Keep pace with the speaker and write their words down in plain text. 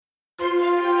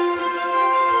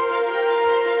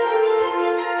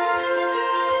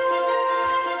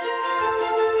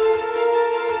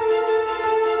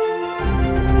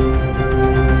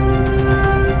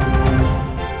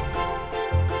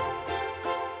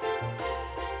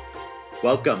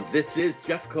Welcome. This is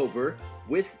Jeff Kober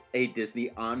with a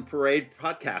Disney on Parade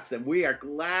podcast, and we are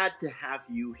glad to have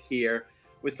you here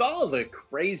with all the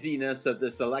craziness of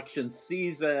this election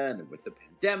season and with the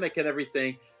pandemic and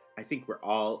everything. I think we're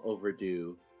all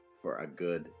overdue for a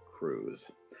good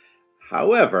cruise.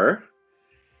 However,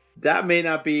 that may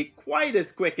not be quite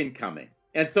as quick in coming.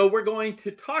 And so we're going to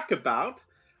talk about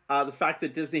the fact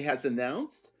that Disney has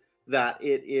announced that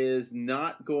it is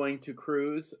not going to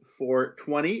cruise for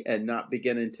 20 and not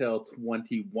begin until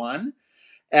 21,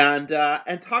 and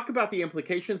talk about the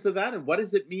implications of that and what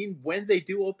does it mean when they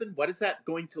do open. What is that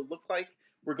going to look like?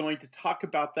 We're going to talk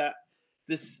about that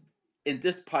in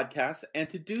this podcast, and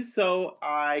to do so,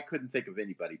 I couldn't think of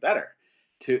anybody better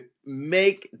to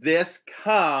make this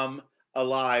come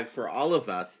alive for all of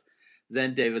us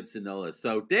than David Zanola.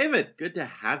 So, David, good to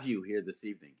have you here this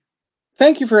evening.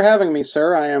 Thank you for having me,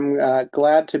 sir. I am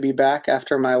glad to be back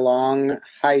after my long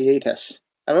hiatus.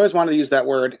 I've always wanted to use that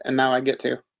word, and now I get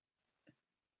to.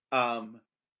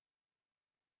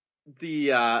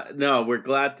 We are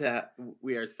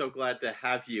so glad to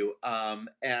have you.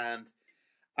 And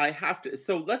I have to,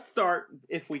 so let's start,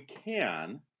 if we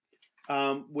can,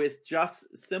 with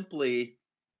just simply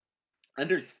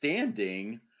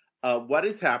understanding what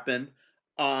has happened.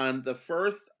 On the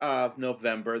 1st of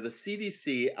November, the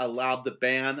CDC allowed the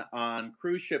ban on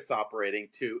cruise ships operating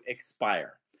to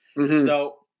expire. Mm-hmm.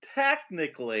 So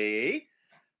technically,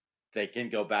 they can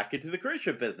go back into the cruise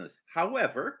ship business.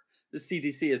 However, the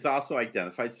CDC has also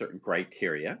identified certain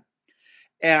criteria.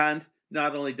 And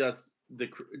not only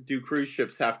do cruise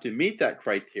ships have to meet that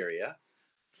criteria,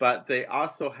 but they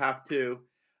also have to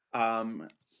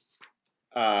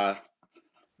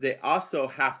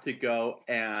go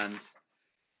and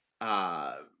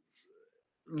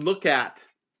look at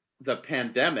the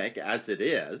pandemic as it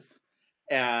is,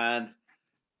 and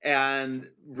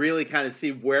really kind of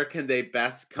see where can they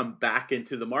best come back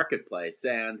into the marketplace.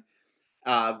 And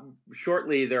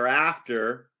shortly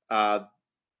thereafter,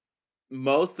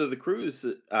 most of the cruise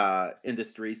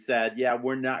industry said, yeah,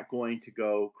 we're not going to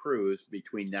go cruise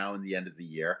between now and the end of the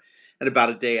year. And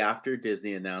about a day after,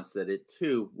 Disney announced that it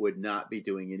too would not be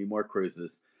doing any more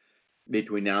cruises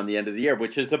between now and the end of the year,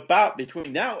 which is about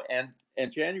between now and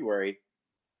January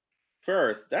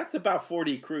 1st. That's about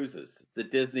 40 cruises that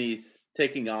Disney's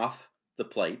taking off the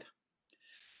plate,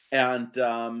 and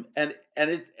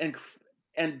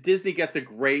Disney gets a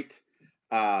great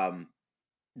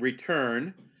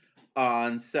return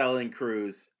on selling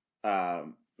cruise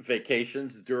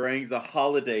vacations during the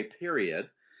holiday period.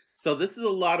 So this is a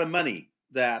lot of money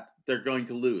that they're going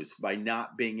to lose by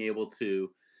not being able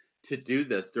to do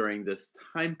this during this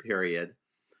time period.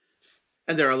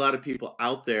 And there are a lot of people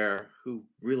out there who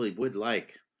really would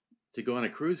like to go on a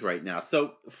cruise right now.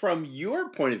 So from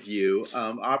your point of view,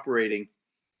 operating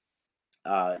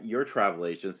your travel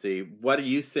agency, what are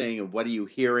you seeing and what are you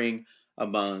hearing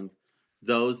among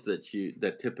those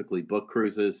that typically book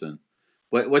cruises? And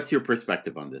what's your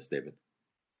perspective on this, David?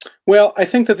 Well, I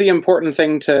think that the important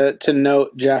thing to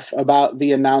note, Jeff, about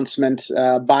the announcement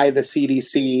by the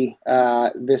CDC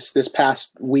this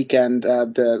past weekend,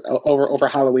 over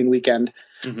Halloween weekend,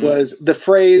 mm-hmm. was the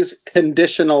phrase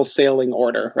 "conditional sailing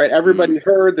order." Right? Everybody mm-hmm.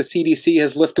 heard the CDC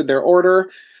has lifted their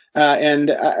order,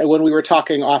 and when we were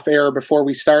talking off air before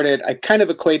we started, I kind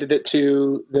of equated it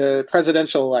to the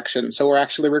presidential election. So we're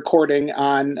actually recording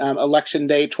on Election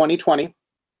Day 2020.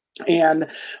 And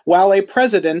while a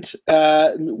president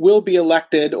will be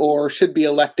elected or should be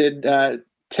elected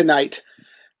tonight,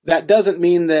 that doesn't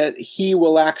mean that he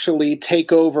will actually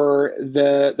take over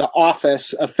the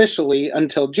office officially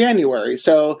until January.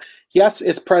 So yes,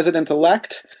 it's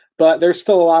president-elect, but there's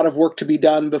still a lot of work to be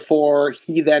done before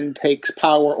he then takes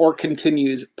power or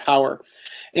continues power.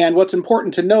 And what's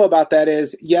important to know about that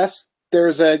is, yes,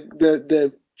 there's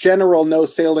the general no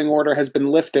sailing order has been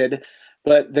lifted,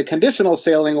 but the conditional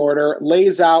sailing order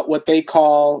lays out what they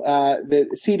call, the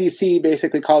CDC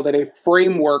basically called it a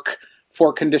framework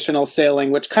for conditional sailing,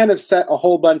 which kind of set a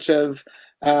whole bunch of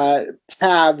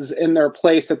paths in their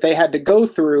place that they had to go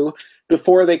through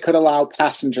before they could allow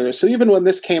passengers. So even when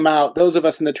this came out, those of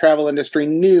us in the travel industry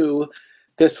knew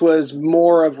this was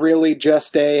more of really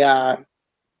just we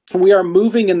are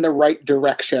moving in the right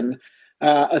direction,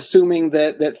 assuming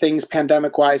that things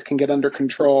pandemic-wise can get under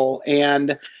control.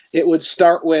 And it would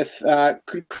start with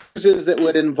cruises that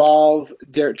would involve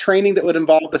their training, that would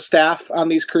involve the staff on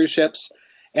these cruise ships,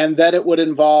 and then it would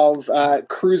involve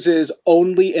cruises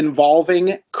only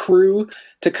involving crew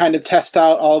to kind of test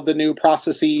out all the new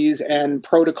processes and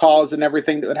protocols and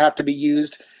everything that would have to be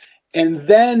used. And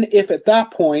then if at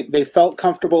that point they felt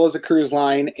comfortable as a cruise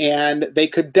line and they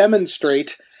could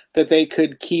demonstrate that they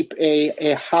could keep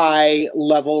a high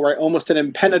level, right, almost an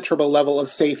impenetrable level of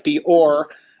safety, or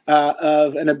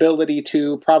of an ability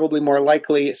to probably more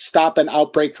likely stop an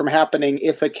outbreak from happening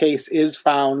if a case is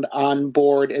found on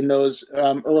board in those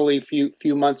early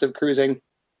few months of cruising,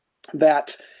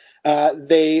 that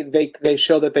they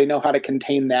show that they know how to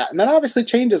contain that. And that obviously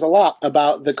changes a lot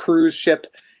about the cruise ship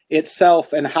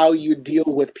itself and how you deal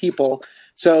with people.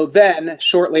 So then,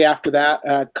 shortly after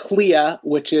that, CLIA,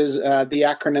 which is the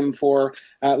acronym for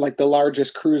like the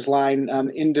largest cruise line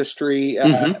industry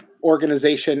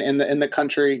organization in the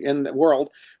country, in the world,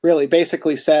 really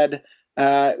basically said,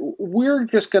 we're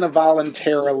just going to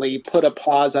voluntarily put a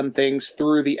pause on things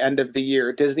through the end of the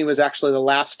year. Disney was actually the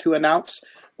last to announce.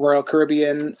 Royal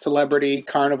Caribbean, Celebrity,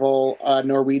 Carnival,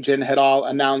 Norwegian had all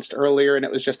announced earlier, and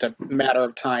it was just a matter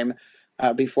of time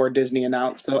before Disney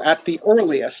announced. So at the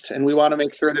earliest, and we want to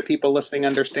make sure that people listening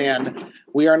understand,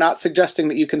 we are not suggesting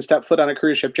that you can step foot on a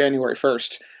cruise ship January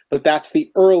 1st, but that's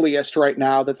the earliest right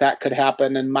now that could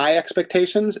happen. And my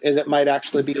expectations is it might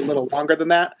actually be a little longer than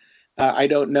that. I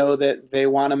don't know that they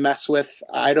want to mess with,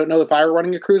 I don't know if I were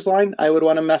running a cruise line, I would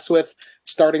want to mess with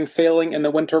starting sailing in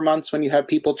the winter months when you have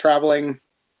people traveling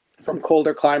from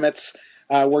colder climates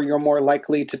where you're more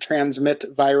likely to transmit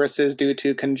viruses due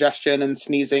to congestion and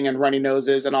sneezing and runny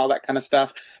noses and all that kind of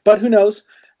stuff. But who knows?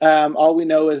 All we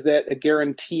know is that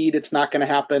guaranteed it's not going to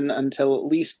happen until at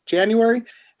least January.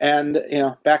 And,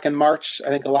 back in March, I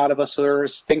think a lot of us were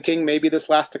thinking maybe this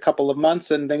lasts a couple of months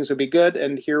and things would be good.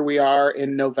 And here we are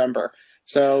in November.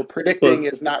 So predicting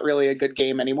is not really a good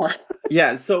game anymore.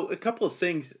 Yeah, so a couple of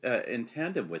things in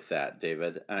tandem with that,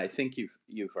 David. I think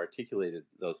you've articulated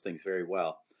those things very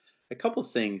well. A couple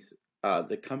of things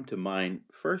that come to mind.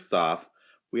 First off,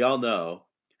 we all know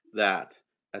that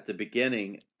at the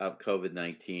beginning of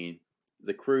COVID-19,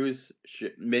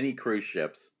 many cruise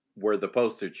ships were the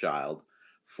poster child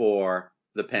for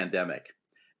the pandemic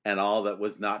and all that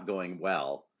was not going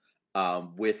well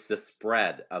with the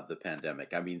spread of the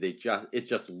pandemic. I mean,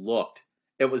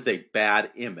 it was a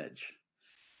bad image.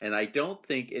 And I don't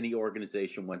think any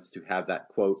organization wants to have that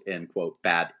quote unquote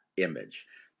bad image.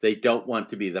 They don't want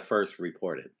to be the first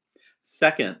reported.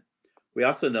 Second, we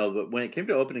also know that when it came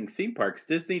to opening theme parks,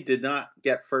 Disney did not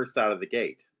get first out of the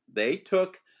gate. They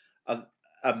took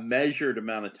a measured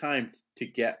amount of time to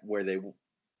get where they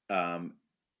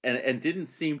and didn't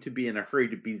seem to be in a hurry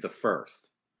to be the first.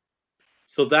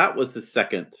 So that was the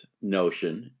second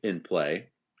notion in play.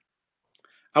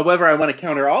 However, I want to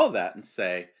counter all of that and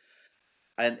say,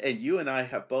 and you and I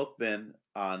have both been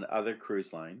on other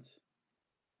cruise lines,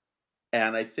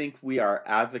 and I think we are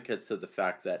advocates of the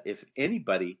fact that if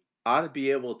anybody ought to be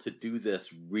able to do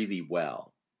this really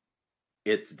well,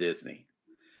 it's Disney.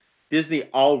 Disney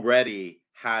already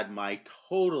had my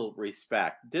total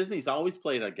respect. Disney's always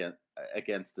played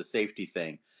against the safety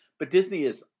thing, but Disney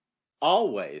has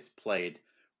always played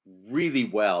really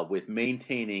well with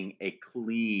maintaining a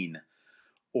clean,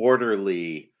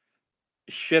 orderly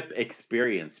ship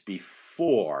experience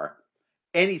before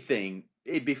anybody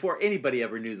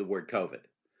ever knew the word COVID.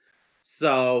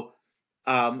 So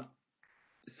I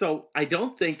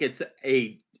don't think it's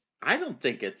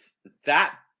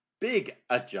that big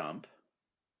a jump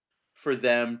for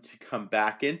them to come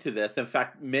back into this. In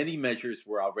fact, many measures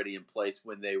were already in place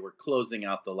when they were closing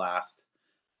out the last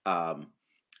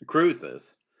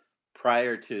cruises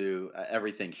prior to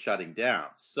everything shutting down.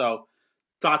 So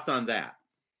thoughts on that?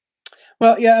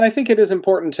 Well, yeah, and I think it is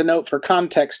important to note for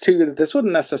context, too, that this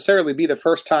wouldn't necessarily be the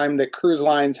first time that cruise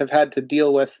lines have had to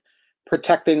deal with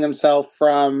protecting themselves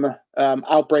from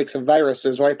outbreaks of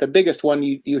viruses, right? The biggest one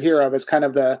you hear of is kind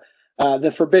of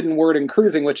the forbidden word in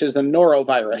cruising, which is the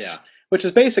norovirus, which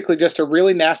is basically just a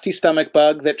really nasty stomach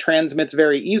bug that transmits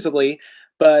very easily.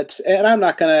 And I'm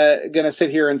not gonna sit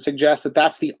here and suggest that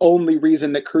that's the only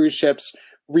reason that cruise ships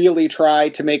really try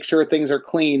to make sure things are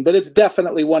clean, but it's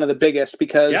definitely one of the biggest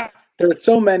because there are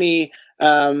so many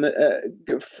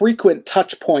frequent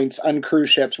touch points on cruise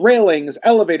ships, railings,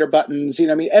 elevator buttons.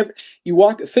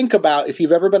 Think about if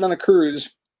you've ever been on a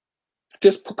cruise,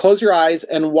 just close your eyes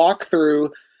and walk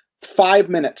through 5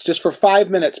 minutes, just for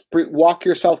 5 minutes, walk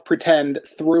yourself pretend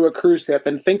through a cruise ship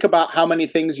and think about how many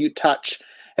things you touch.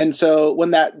 And so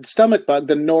when that stomach bug,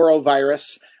 the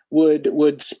norovirus,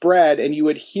 would spread and you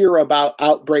would hear about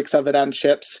outbreaks of it on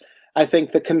ships, I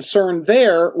think the concern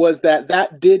there was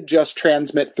that did just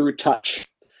transmit through touch,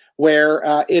 where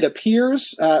it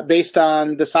appears, based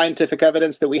on the scientific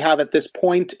evidence that we have at this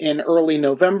point in early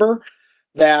November,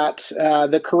 that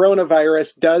the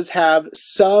coronavirus does have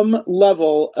some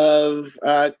level of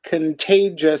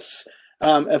contagious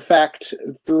effect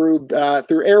through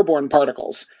airborne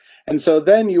particles. And so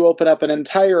then you open up an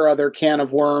entire other can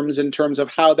of worms in terms of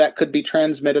how that could be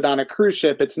transmitted on a cruise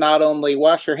ship. It's not only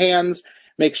wash your hands,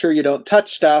 make sure you don't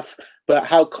touch stuff, but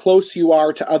how close you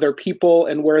are to other people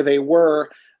and where they were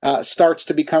starts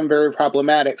to become very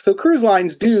problematic. So cruise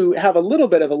lines do have a little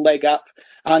bit of a leg up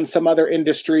on some other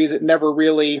industries that never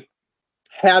really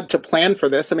had to plan for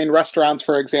this. I mean, restaurants,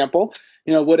 for example,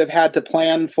 would have had to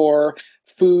plan for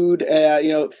food,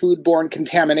 foodborne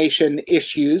contamination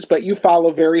issues, but you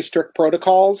follow very strict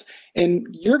protocols, and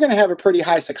you're going to have a pretty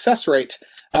high success rate.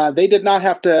 They did not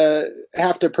have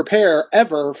to prepare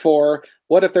ever for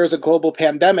what if there's a global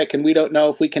pandemic and we don't know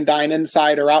if we can dine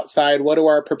inside or outside. What do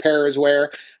our preparers wear?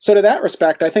 So to that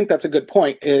respect, I think that's a good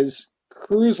point. Is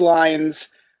cruise lines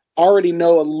already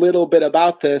know a little bit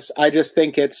about this. I just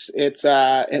think it's in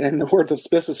the words of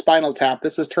Spiss's Spinal Tap,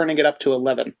 this is turning it up to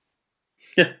 11.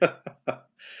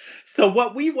 So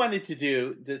what we wanted to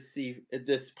do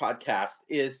this podcast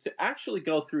is to actually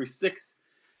go through 6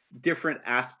 different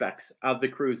aspects of the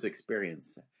cruise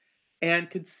experience and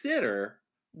consider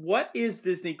what is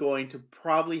Disney going to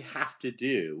probably have to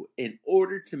do in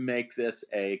order to make this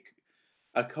a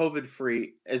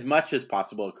COVID-free, as much as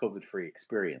possible, a COVID-free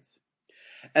experience.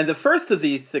 And the first of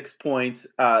these 6 points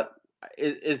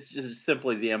is just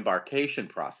simply the embarkation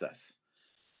process.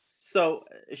 So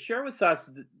share with us,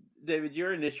 David,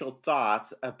 your initial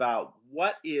thoughts about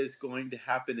what is going to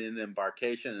happen in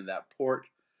embarkation and that port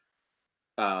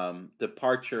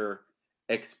departure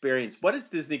experience. What is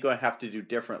Disney going to have to do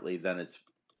differently than it's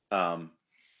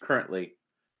currently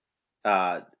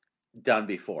done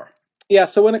before? Yeah,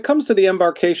 so when it comes to the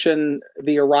embarkation,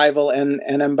 the arrival and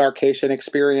embarkation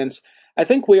experience, I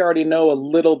think we already know a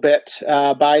little bit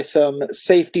by some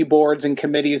safety boards and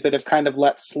committees that have kind of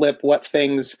let slip what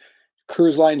things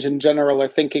cruise lines in general are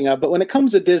thinking of. But when it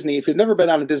comes to Disney, if you've never been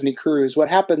on a Disney cruise, what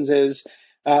happens is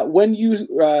when you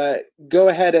go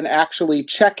ahead and actually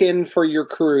check in for your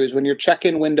cruise, when your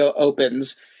check-in window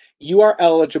opens, you are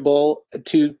eligible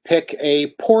to pick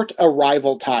a port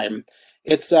arrival time.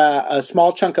 It's a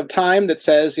small chunk of time that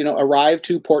says, arrive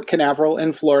to Port Canaveral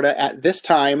in Florida at this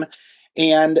time.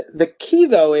 And the key,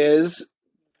 though, is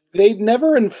they've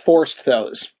never enforced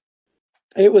those.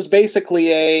 It was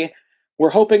basically we're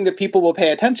hoping that people will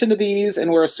pay attention to these,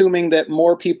 and we're assuming that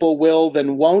more people will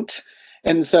than won't.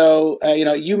 And so,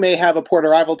 you may have a port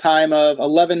arrival time of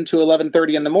 11 to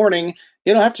 11:30 in the morning.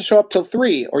 You don't have to show up till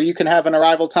 3, or you can have an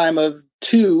arrival time of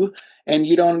 2, and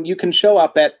you can show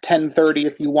up at 10:30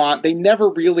 if you want. They never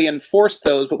really enforced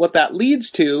those, but what that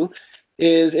leads to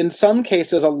is in some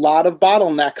cases a lot of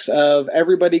bottlenecks of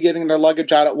everybody getting their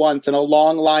luggage out at once and a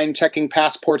long line checking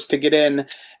passports to get in,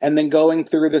 and then going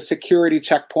through the security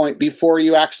checkpoint before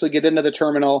you actually get into the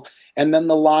terminal, and then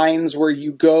the lines where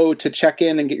you go to check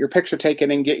in and get your picture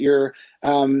taken and get your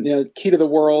key to the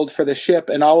world for the ship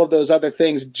and all of those other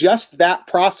things. Just that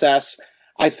process,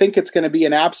 I think it's going to be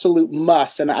an absolute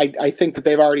must, and I think that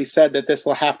they've already said that this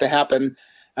will have to happen.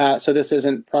 So this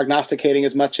isn't prognosticating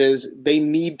as much as they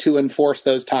need to enforce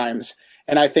those times.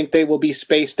 And I think they will be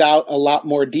spaced out a lot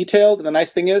more detailed. And the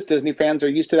nice thing is Disney fans are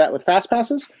used to that with fast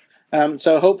passes.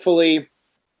 So hopefully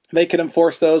they can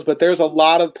enforce those. But there's a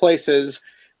lot of places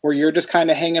where you're just kind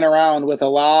of hanging around with a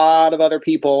lot of other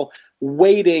people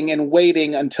waiting and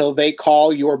waiting until they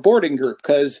call your boarding group.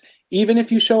 Because even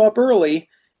if you show up early,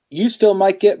 you still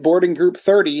might get boarding group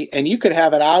 30, and you could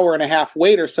have an hour and a half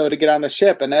wait or so to get on the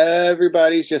ship, and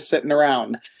everybody's just sitting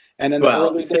around. And in the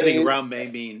early sitting days, around may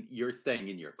mean you're staying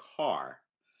in your car.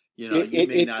 You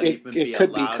may not even be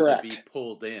allowed to be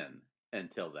pulled in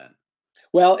until then.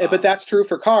 Well, but that's true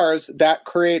for cars. That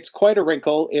creates quite a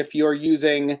wrinkle if you're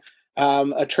using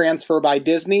a transfer by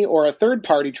Disney or a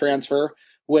third-party transfer,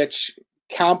 which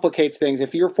complicates things.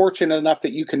 If you're fortunate enough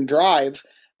that you can drive,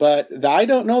 but I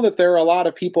don't know that there are a lot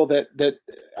of people that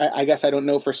I guess I don't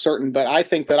know for certain, but I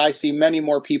think that I see many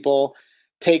more people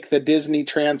take the Disney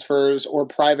transfers or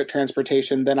private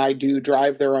transportation than I do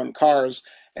drive their own cars.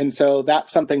 And so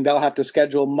that's something they'll have to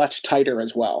schedule much tighter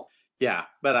as well. Yeah,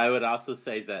 but I would also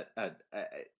say that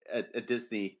a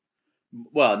Disney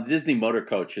motor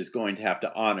coach is going to have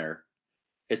to honor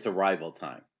its arrival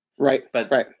time. Right.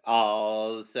 But right.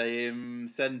 all the same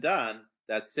said and done,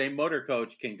 that same motor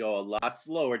coach can go a lot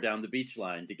slower down the beach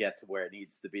line to get to where it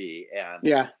needs to be.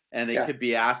 And it could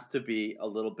be asked to be a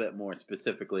little bit more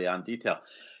specifically on detail.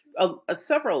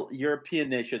 Several European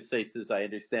nation states, as I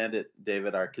understand it,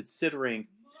 David, are considering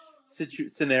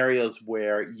scenarios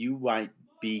where you might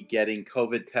be getting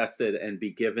COVID tested and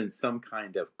be given some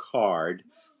kind of card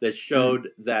that showed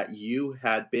that you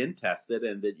had been tested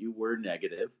and that you were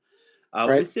negative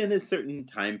within a certain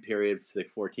time period, like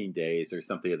 14 days or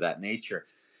something of that nature.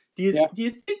 Yeah. Do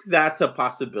you think that's a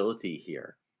possibility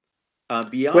here?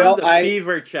 Beyond Well, the I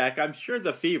fever check, I'm sure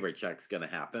the fever check's going to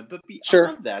happen, but sure.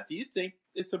 beyond that, do you think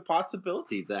it's a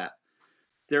possibility that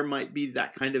there might be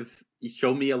that kind of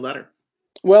show me a letter?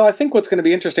 Well, I think what's going to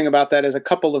be interesting about that is a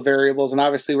couple of variables, and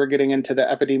obviously we're getting into the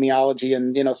epidemiology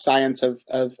and science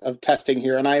of testing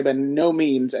here. And I am by no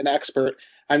means an expert.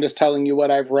 I'm just telling you what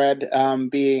I've read,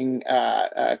 being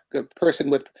a person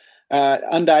with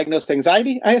undiagnosed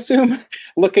anxiety, I assume,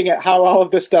 looking at how all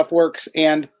of this stuff works.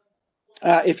 And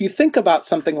if you think about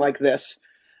something like this,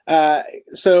 uh,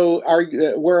 so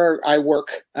where I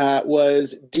work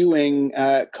was doing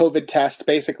COVID tests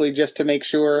basically just to make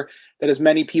sure that as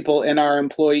many people in our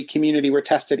employee community were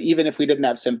tested, even if we didn't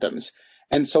have symptoms.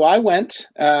 And so I went,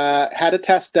 had a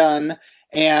test done,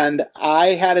 and I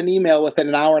had an email within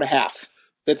an hour and a half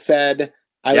that said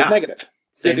I was Yeah, negative, good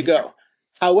same to here. go.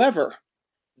 However,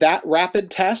 that rapid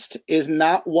test is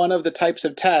not one of the types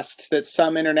of tests that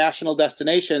some international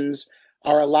destinations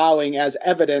are allowing as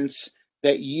evidence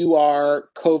that you are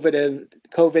COVID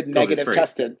COVID negative free.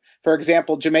 tested. For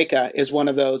example, Jamaica is one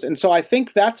of those. And so I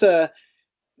think that's a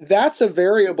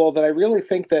variable that I really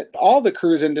think that all the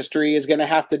cruise industry is going to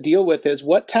have to deal with is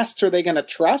what tests are they going to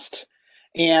trust?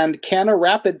 And can a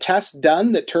rapid test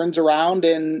done that turns around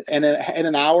in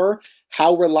an hour,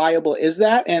 how reliable is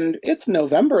that? And it's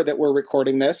November that we're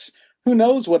recording this. Who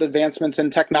knows what advancements in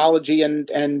technology and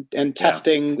Yeah.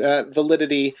 testing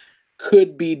validity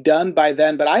could be done by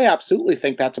then? But I absolutely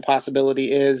think that's a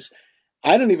possibility. Is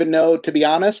I don't even know, to be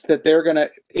honest, that they're gonna.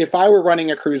 If I were running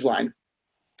a cruise line,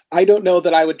 I don't know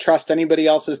that I would trust anybody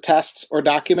else's tests or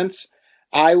documents.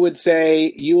 I would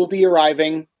say you will be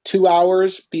arriving 2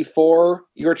 hours before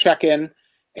your check in,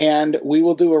 and we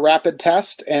will do a rapid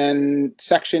test and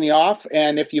section you off.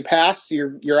 And if you pass,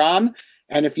 you're on.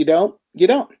 And if you don't, you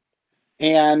don't.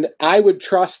 And I would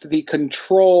trust the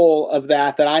control of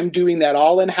that I'm doing that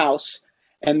all in house.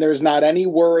 And there's not any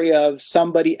worry of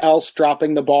somebody else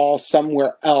dropping the ball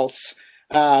somewhere else.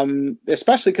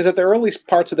 Especially because at the early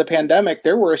parts of the pandemic,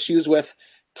 there were issues with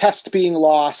tests being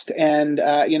lost and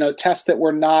tests that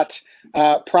were not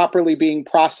properly being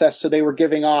processed, so they were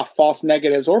giving off false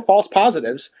negatives or false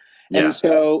positives. And Yeah.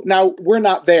 so now we're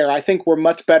not there. I think we're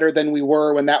much better than we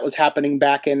were when that was happening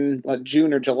back in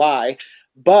June or July.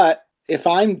 But if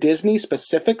I'm Disney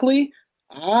specifically,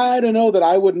 I don't know that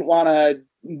I wouldn't want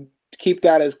to keep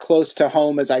that as close to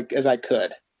home as I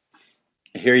could.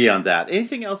 I hear you on that.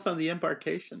 Anything else on the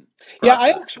embarkation Yeah,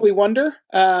 I process? actually wonder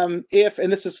if,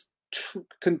 and this is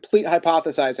complete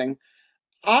hypothesizing,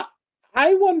 I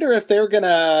I wonder if they're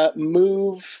gonna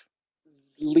move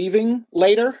leaving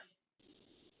later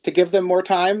to give them more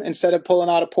time instead of pulling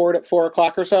out of port at 4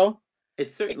 o'clock or so.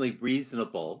 It's certainly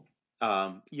reasonable.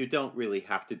 You don't really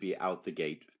have to be out the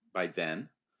gate by then.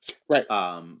 Right.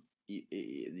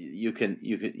 You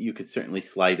could certainly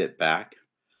slide it back.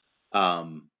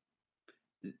 Um,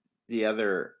 the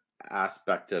other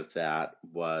aspect of that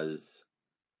was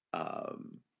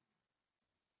um,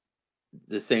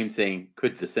 the same thing.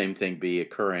 Could the same thing be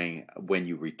occurring when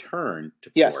you return to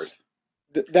port Yes.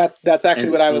 That's actually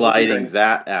and what I was sliding wondering.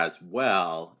 that as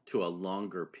well to a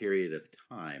longer period of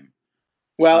time?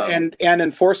 Well, Um, and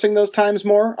enforcing those times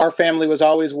more. Our family was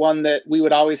always one that we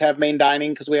would always have main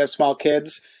dining because we have small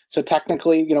kids. So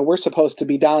technically, we're supposed to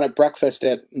be down at breakfast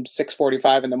at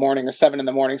 6:45 in the morning or 7 in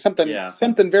the morning. yeah,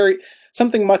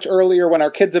 Something much earlier when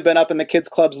our kids have been up in the kids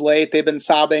clubs late. They've been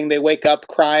sobbing. They wake up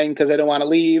crying because they don't want to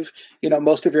leave.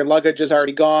 Most of your luggage is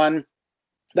already gone.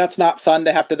 That's not fun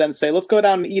to have to then say, let's go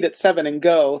down and eat at 7 and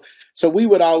go. So we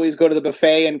would always go to the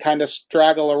buffet and kind of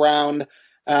straggle around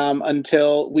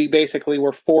until we basically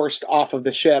were forced off of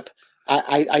the ship.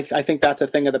 I think that's a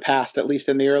thing of the past, at least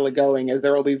in the early going, is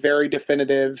there will be very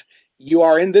definitive. You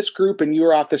are in this group and you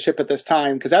are off the ship at this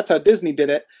time because that's how Disney did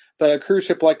it. But a cruise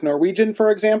ship like Norwegian,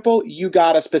 for example, you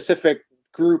got a specific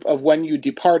group of when you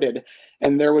departed,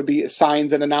 and there would be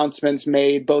signs and announcements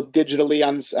made both digitally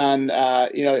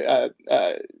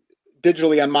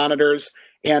digitally on monitors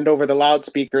and over the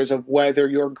loudspeakers of whether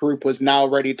your group was now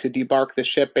ready to debark the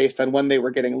ship based on when they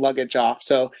were getting luggage off.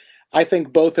 So I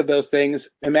think both of those things.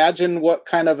 Imagine what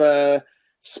kind of a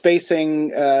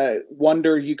spacing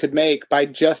wonder you could make by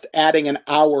just adding an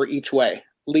hour each way,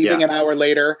 leaving yeah. an hour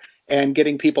later and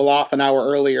getting people off an hour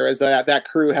earlier, as that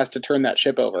crew has to turn that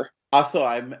ship over. Also,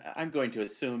 I'm going to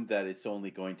assume that it's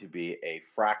only going to be a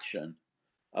fraction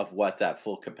of what that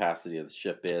full capacity of the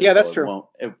ship is, Yeah, so that's it true. won't.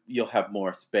 You'll have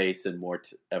more space and more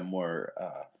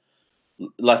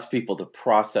less people to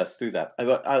process through that.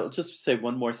 I'll just say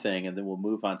one more thing, and then we'll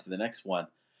move on to the next one.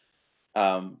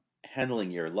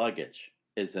 Handling your luggage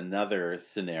is another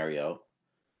scenario.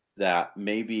 that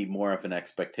maybe more of an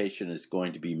expectation is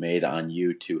going to be made on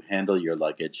you to handle your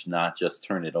luggage, not just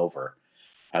turn it over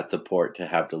at the port to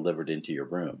have delivered into your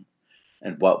room.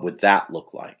 And what would that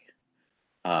look like?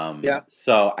 Yeah.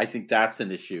 So I think that's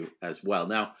an issue as well.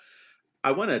 Now,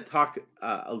 I want to talk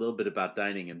a little bit about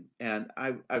dining, and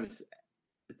I was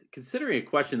considering a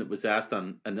question that was asked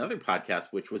on another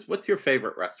podcast, which was, "What's your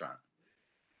favorite restaurant?"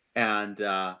 And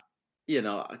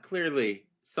clearly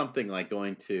something like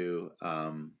going to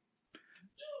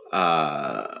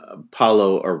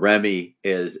Paulo or Remy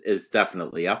is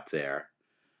definitely up there.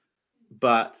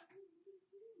 But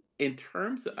in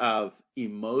terms of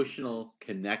emotional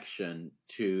connection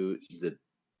to the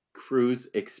cruise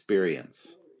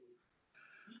experience,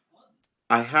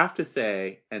 I have to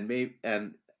say, and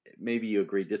maybe you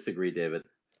agree, disagree, David.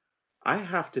 I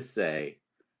have to say,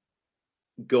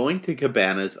 going to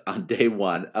Cabanas on day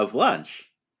one of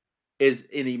lunch is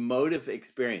an emotive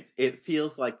experience. It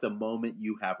feels like the moment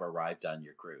you have arrived on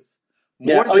your cruise.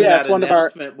 Yeah. More Oh than yeah, that it's one of our.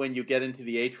 announcement when you get into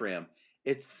the atrium,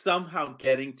 it's somehow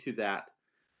getting to that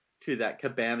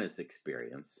Cabanas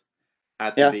experience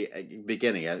at the Yeah.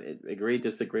 beginning. Agree,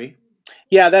 disagree?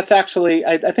 Yeah, that's actually,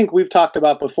 I think we've talked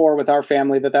about before with our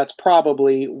family that that's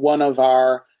probably one of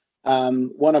our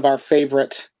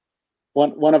favorite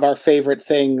one of our favorite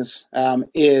things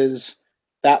is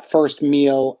that first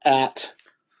meal at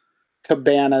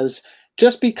Cabanas.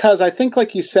 Just because I think,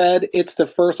 like you said, it's the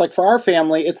first, like for our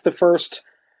family, it's the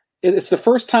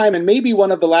first time and maybe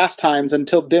one of the last times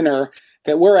until dinner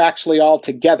that we're actually all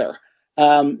together.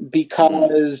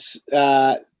 Because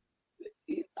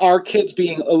our kids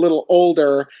being a little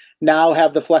older now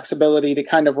have the flexibility to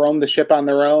kind of roam the ship on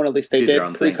their own. At least they Do their did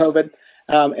own thing. pre-COVID.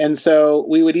 And so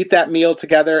we would eat that meal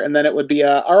together, and then it would be,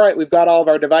 all right, we've got all of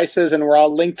our devices and we're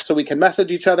all linked so we can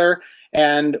message each other,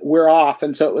 and we're off.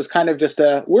 And so it was kind of just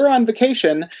we're on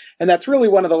vacation, and that's really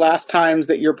one of the last times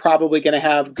that you're probably going to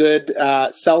have good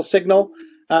cell signal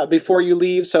before you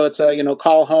leave. So it's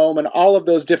call home and all of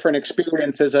those different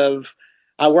experiences of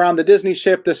we're on the Disney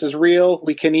ship. This is real.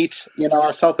 We can eat,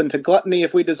 ourselves into gluttony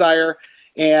if we desire.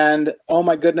 And oh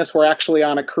my goodness, we're actually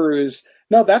on a cruise.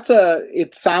 No,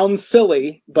 it sounds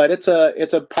silly, but it's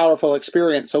a powerful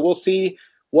experience. So we'll see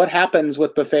what happens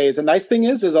with buffets. The nice thing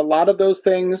is a lot of those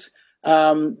things,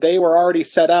 they were already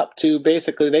set up to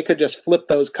basically, they could just flip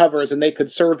those covers and they could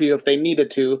serve you if they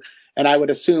needed to. And I would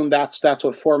assume that's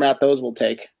what format those will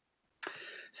take.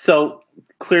 So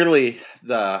clearly,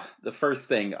 the first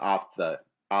thing off the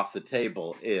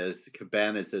table is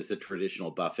Cabanas as a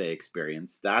traditional buffet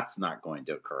experience. That's not going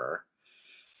to occur.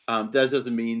 That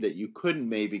doesn't mean that you couldn't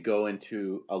maybe go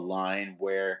into a line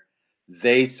where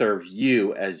they serve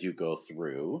you as you go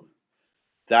through.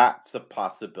 That's a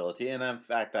possibility, and in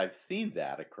fact, I've seen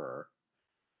that occur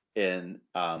in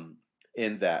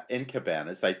in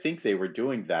Cabanas. I think they were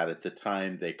doing that at the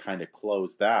time they kind of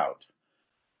closed out.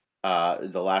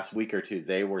 The last week or two,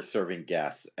 they were serving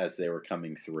guests as they were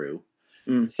coming through.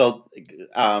 Mm. So,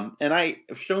 and I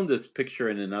have shown this picture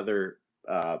in another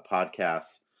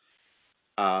podcast.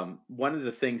 One of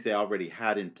the things they already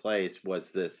had in place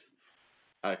was this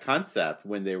concept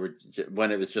when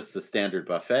it was just a standard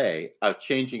buffet of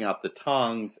changing out the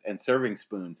tongs and serving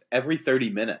spoons every 30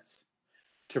 minutes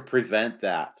to prevent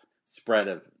that spread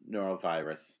of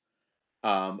norovirus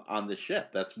on the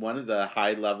ship. That's one of the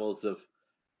high levels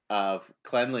of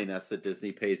cleanliness that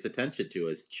Disney pays attention to,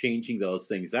 is changing those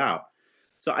things out.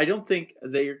 So I don't think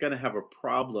they are going to have a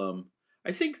problem.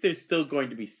 I think there's still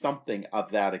going to be something of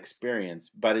that experience,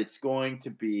 but it's going to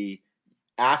be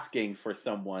asking for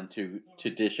someone to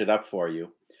dish it up for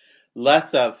you.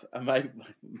 Less of my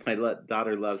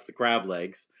daughter loves the crab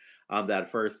legs on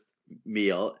that first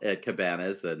meal at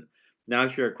Cabanas, and now I'm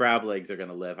sure crab legs are going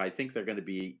to live. I think they're going to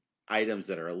be items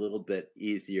that are a little bit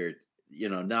easier,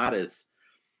 not as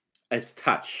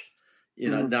touch,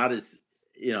 not as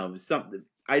some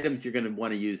items you're going to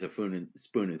want to use a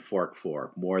spoon and fork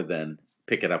for more than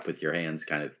pick it up with your hands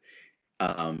kind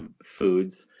of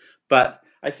foods. But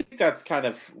I think that's kind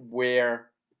of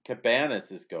where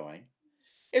Cabanas is going.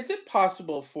 Is it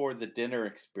possible for the dinner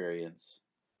experience,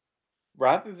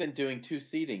 rather than doing two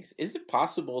seatings, is it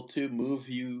possible to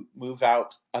move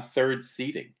out a third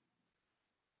seating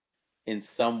in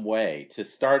some way, to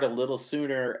start a little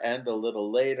sooner and a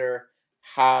little later,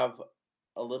 have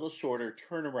a little shorter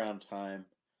turnaround time?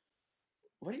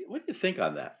 What do you think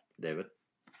on that, David?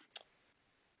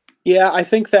 Yeah, I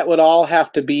think that would all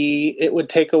have to be, it would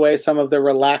take away some of the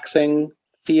relaxing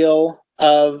feel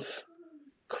of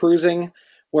cruising,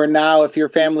 where now if your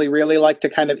family really like to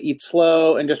kind of eat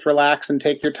slow and just relax and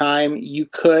take your time, you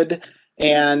could.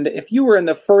 And if you were in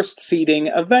the first seating,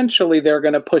 eventually they're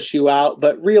going to push you out.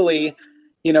 But really,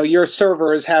 your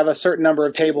servers have a certain number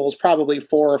of tables, probably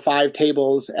 4 or 5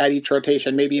 tables at each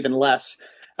rotation, maybe even less.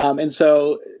 And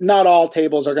so not all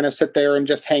tables are going to sit there and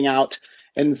just hang out.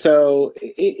 And so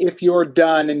if you're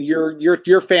done and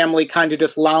your family kind of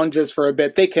just lounges for a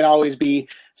bit, they can always be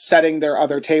setting their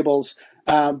other tables.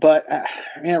 But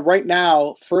man, right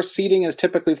now, first seating is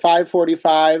typically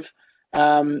 5:45.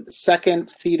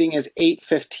 Second seating is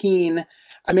 8:15.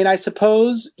 I mean, I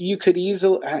suppose you could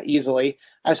easily.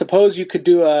 I suppose you could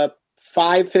do a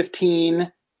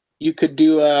 5:15. You could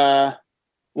do a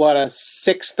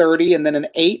 6:30 and then an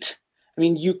 8. I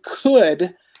mean, you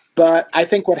could, but I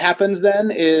think what happens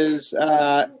then is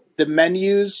the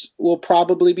menus will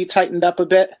probably be tightened up a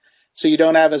bit, so you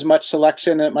don't have as much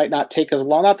selection. It might not take as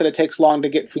long. Not that it takes long to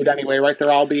get food anyway, right?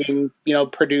 They're all being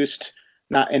produced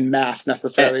not in mass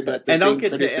necessarily, but and I'll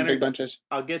get to big bunches.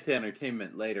 I'll get to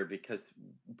entertainment later, because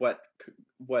what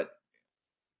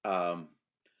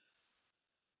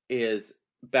is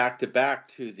back to back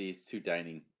to these 2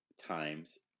 dining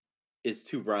times is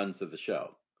 2 runs of the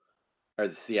show, or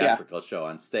the theatrical show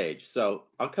on stage. So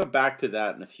I'll come back to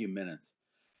that in a few minutes.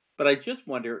 But I just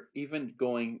wonder, even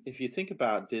if you think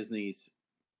about Disney's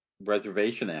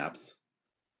reservation apps,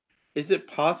 is it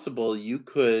possible you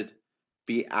could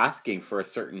be asking for a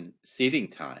certain seating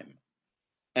time?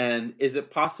 And is it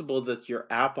possible that your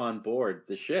app on board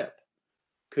the ship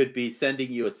could be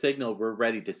sending you a signal, we're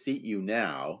ready to seat you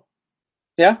now?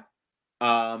 Yeah.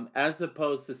 As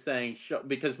opposed to saying,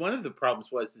 because one of the problems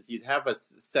is you'd have a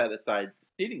set aside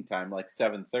seating time, like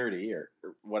 7:30 or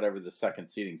whatever the second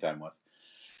seating time was.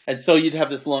 And so you'd have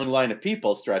this long line of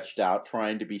people stretched out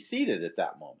trying to be seated at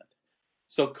that moment.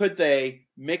 So could they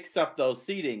mix up those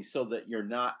seatings so that you're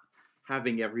not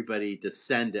having everybody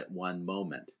descend at one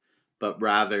moment, but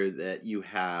rather that you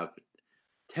have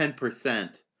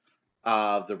 10%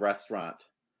 of the restaurant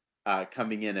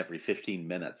coming in every 15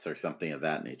 minutes or something of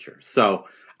that nature? So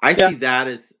I see that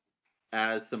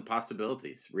as some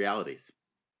possibilities, realities.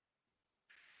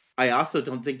 I also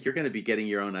don't think you're going to be getting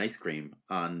your own ice cream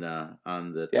on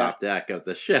the top deck of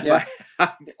the ship. Yeah.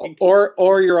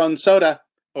 Or your own soda.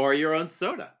 Or your own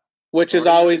soda. Which has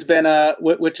always been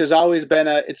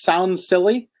it sounds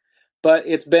silly, but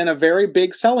it's been a very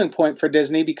big selling point for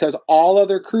Disney, because all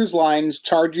other cruise lines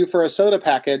charge you for a soda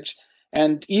package.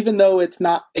 And even though it's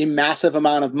not a massive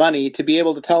amount of money, to be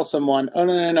able to tell someone, oh,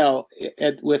 no,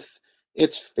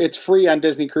 it's free on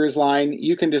Disney Cruise Line,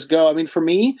 you can just go. I mean, for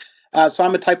me, so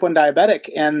I'm a type 1 diabetic,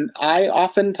 and I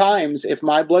oftentimes, if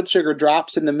my blood sugar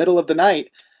drops in the middle of the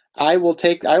night, I will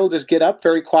just get up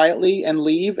very quietly and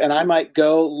leave, and I might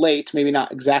go late, maybe not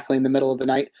exactly in the middle of the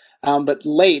night, but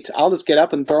late. I'll just get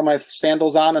up and throw my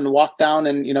sandals on and walk down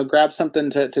and grab something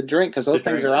to drink, because those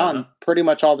things are on pretty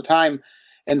much all the time.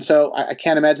 And so I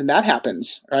can't imagine that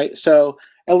happens, right? So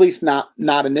at least not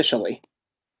initially.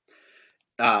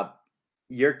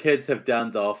 Your kids have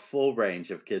done the full range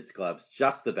of kids clubs,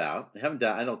 just about.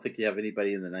 I don't think you have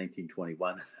anybody in the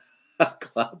 1921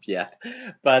 club yet,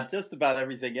 but just about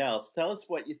everything else. Tell us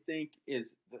what you think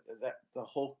is the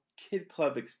whole kid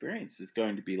club experience is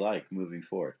going to be like moving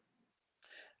forward.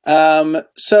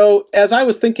 So as I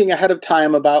was thinking ahead of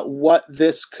time about what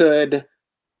this could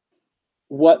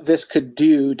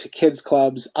do to kids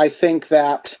clubs, I think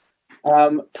that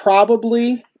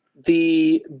probably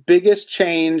the biggest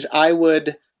change I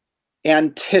would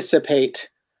anticipate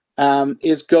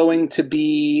is going to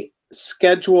be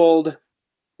scheduled,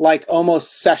 like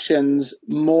almost sessions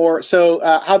more. So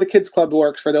how the kids club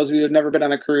works, for those of you who have never been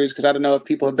on a cruise, because I don't know if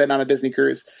people have been on a Disney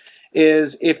cruise,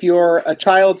 is if you're a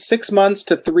child 6 months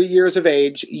to 3 years of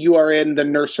age, you are in the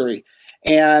nursery.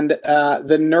 And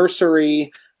the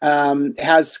nursery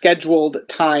has scheduled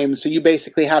times. So you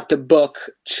basically have to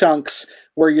book chunks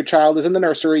where your child is in the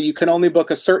nursery. You can only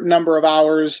book a certain number of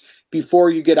hours before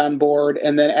you get on board.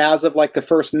 And then as of like the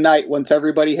first night, once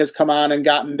everybody has come on and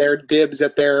gotten their dibs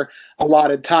at their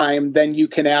allotted time, then you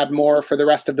can add more for the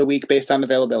rest of the week based on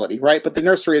availability, right? But the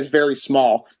nursery is very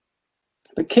small.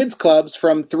 The kids clubs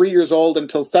from 3 years old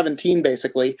until 17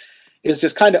 basically is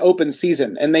just kind of open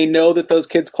season. And they know that those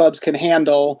kids clubs can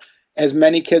handle as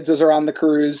many kids as are on the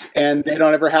cruise, and they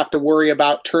don't ever have to worry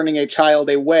about turning a child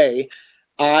away.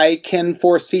 I can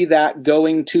foresee that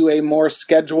going to a more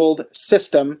scheduled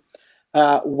system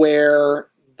where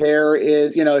there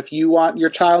is, if you want your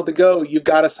child to go, you've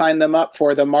got to sign them up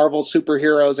for the Marvel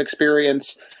Superheroes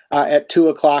experience at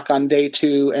 2:00 on day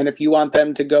 2. And if you want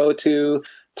them to go to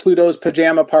Pluto's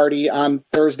pajama party on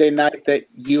Thursday night, that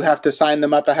you have to sign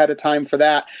them up ahead of time for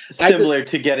that. Similar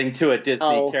to getting to a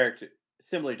Disney character.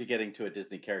 similar to getting to a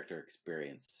Disney character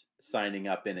experience, signing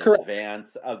up in Correct.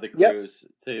 advance of the Yep. cruise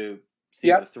to see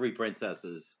Yep. the three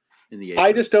princesses in the I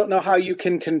apron. just don't know how you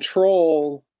can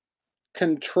control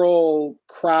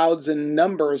crowds and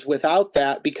numbers without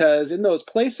that, because in those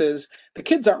places the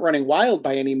kids aren't running wild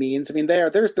by any means. I mean,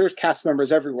 there's cast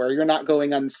members everywhere. You're not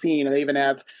going unseen, and they even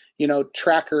have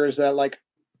trackers like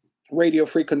radio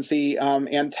frequency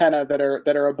antenna that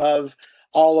are above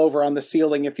all over on the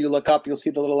ceiling. If you look up, you'll see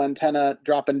the little antenna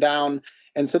dropping down,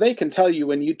 and so they can tell you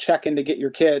when you check in to get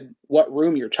your kid what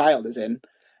room your child is in.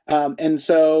 And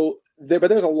so but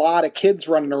there's a lot of kids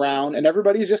running around, and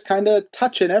everybody's just kind of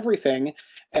touching everything.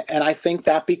 And I think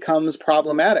that becomes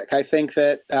problematic. I think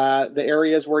that the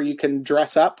areas where you can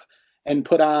dress up and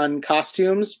put on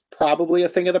costumes, probably a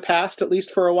thing of the past, at least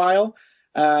for a while.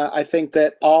 I think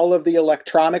that all of the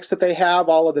electronics that they have,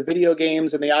 all of the video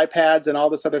games and the iPads and all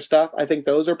this other stuff, I think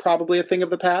those are probably a thing of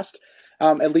the past,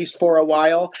 at least for a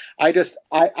while. I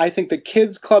think the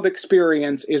Kids Club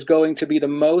experience is going to be the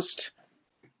most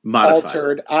Modified.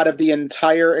 altered out of the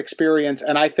entire experience,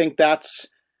 and I think that's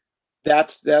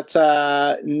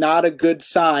not a good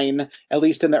sign, at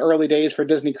least in the early days for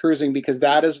Disney Cruising, because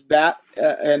that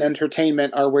and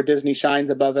entertainment are where Disney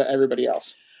shines above everybody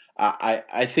else.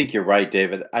 I think you're right,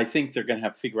 David. I think they're going to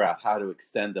have to figure out how to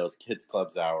extend those kids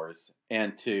clubs hours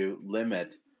and to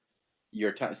limit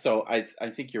your time. So I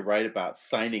think you're right about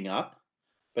signing up,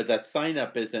 but that sign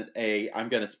up isn't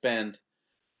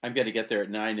I'm going to get there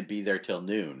at 9 and be there till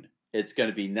noon. It's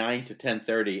going to be 9 to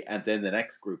 10:30, and then the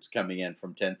next group's coming in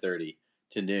from 10:30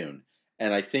 to noon.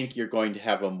 And I think you're going to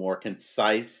have a more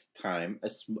concise time,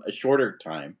 a shorter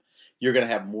time. You're going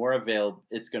to have more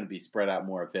it's going to be spread out,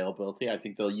 more availability. I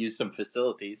think they'll use some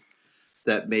facilities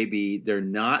that maybe they're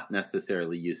not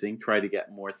necessarily using. Try to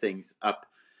get more things up,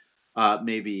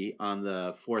 maybe on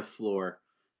the fourth floor,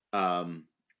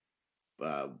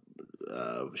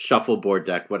 shuffleboard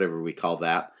deck, whatever we call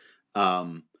that.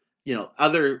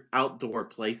 Other outdoor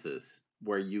places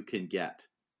where you can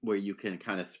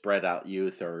kind of spread out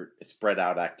youth or spread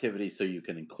out activities so you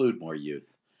can include more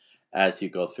youth as you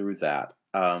go through that.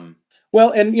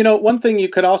 Well, and one thing you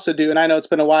could also do, and I know it's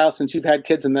been a while since you've had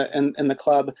kids in the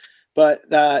club, but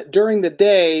during the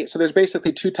day, so there's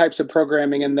basically two types of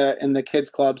programming in the kids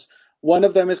clubs. One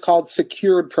of them is called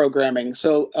secured programming.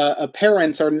 So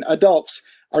parents or adults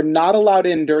are not allowed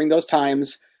in during those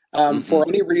times for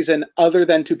any reason other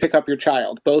than to pick up your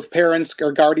child. Both parents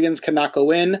or guardians cannot go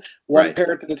in, one Right.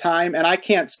 parent at a time, and I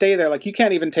can't stay there. Like, you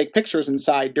can't even take pictures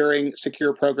inside during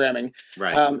secure programming.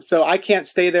 Right. So I can't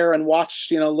stay there and watch,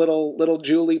 little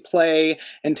Julie play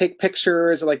and take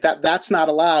pictures like that. That's not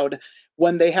allowed.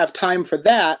 When they have time for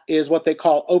that is what they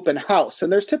call open house.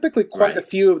 And there's typically quite a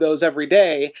few of those every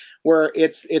day where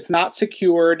it's not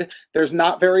secured. There's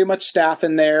not very much staff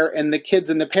in there, and the kids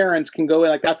and the parents can go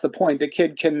in. Like, that's the point. The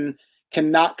kid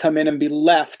cannot come in and be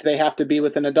left. They have to be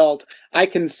with an adult. I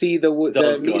can see the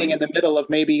meeting in the middle of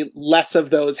maybe less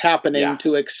of those happening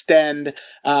to extend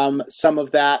some of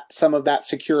that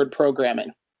secured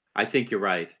programming. I think you're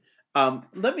right. I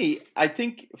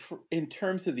think in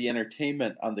terms of the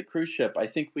entertainment on the cruise ship, I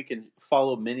think we can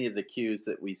follow many of the cues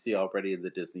that we see already in the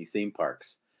Disney theme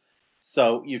parks.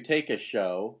 So you take a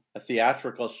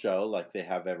theatrical show like they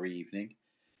have every evening.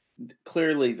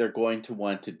 Clearly, they're going to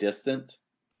want to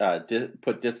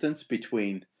put distance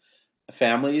between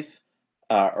families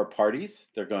or parties.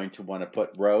 They're going to want to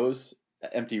put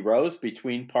empty rows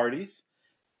between parties.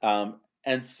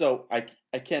 And so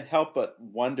I can't help but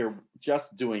wonder,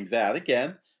 just doing that,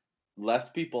 again, less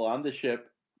people on the ship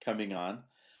coming on,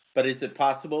 but is it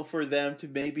possible for them to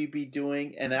maybe be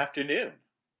doing an afternoon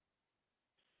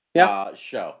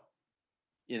show?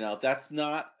 That's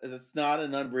not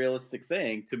an unrealistic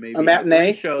thing to maybe a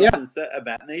matinee have 3 shows instead, a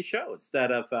matinee show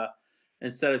instead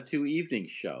of 2 evening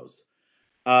shows.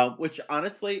 Which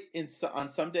honestly, on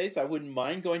some days I wouldn't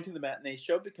mind going to the matinee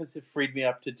show because it freed me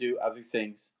up to do other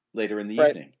things later in the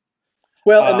evening.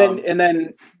 Well, and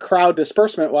then crowd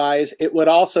disbursement wise, it would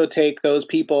also take those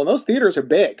people, and those theaters are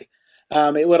big.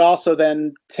 It would also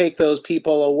then take those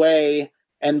people away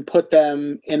and put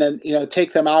them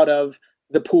take them out of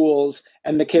the pools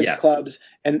and the kids clubs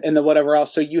and the whatever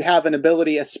else. So you have an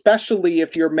ability, especially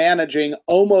if you're managing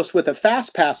almost with a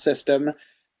fast pass system,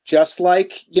 just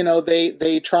like,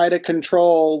 they try to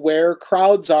control where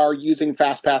crowds are using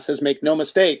fast passes, make no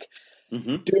mistake.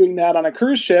 Doing that on a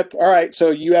cruise ship. All right,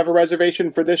 so you have a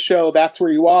reservation for this show, that's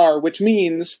where you are, which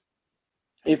means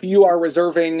if you are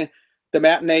reserving the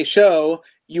matinee show,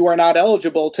 you are not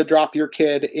eligible to drop your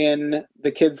kid in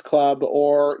the kids club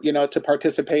or, to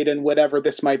participate in whatever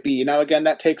this might be. Now, again,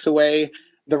 that takes away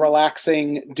the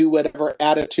relaxing, do whatever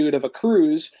attitude of a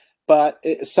cruise, but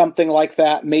something like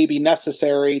that may be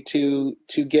necessary to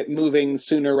get moving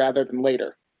sooner rather than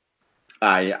later.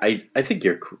 I think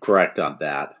you're correct on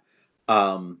that.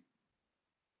 Um,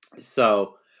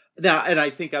 so now, and I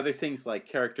think other things like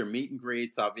character meet and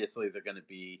greets, obviously they're going to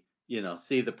be,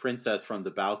 see the princess from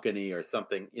the balcony or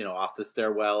something, off the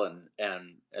stairwell,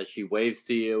 and as she waves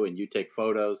to you and you take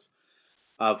photos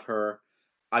of her.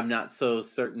 I'm not so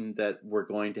certain that we're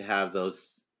going to have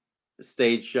those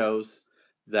stage shows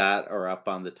that are up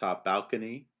on the top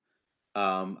balcony.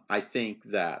 I think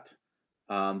that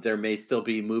there may still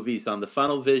be movies on the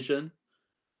funnel vision,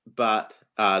 but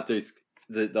those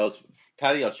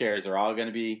patio chairs are all going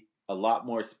to be a lot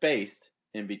more spaced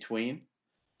in between.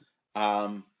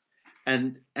 Um,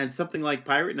 and something like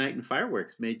Pirate Night and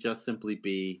fireworks may just simply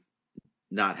be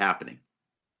not happening.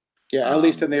 Yeah, at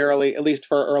least at least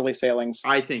for early sailings.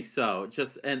 I think so.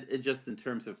 Just in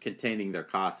terms of containing their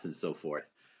costs and so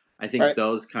forth, I think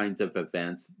those kinds of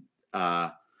events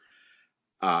are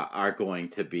going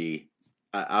to be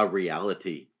a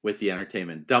reality with the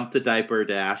entertainment. Dump the diaper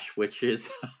dash, which is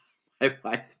my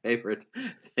wife's favorite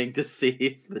thing to see.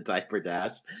 It's the diaper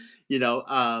dash,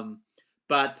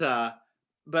 but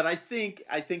I think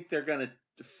they're going to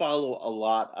follow a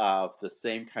lot of the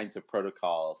same kinds of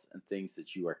protocols and things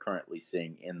that you are currently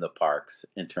seeing in the parks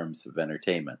in terms of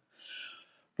entertainment.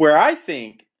 Where I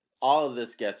think all of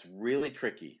this gets really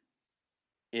tricky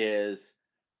is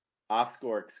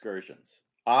offshore excursions.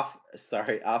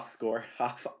 Offshore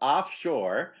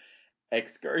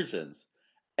excursions.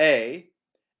 A,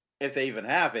 if they even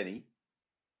have any,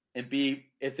 and B,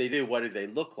 if they do, what do they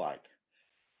look like?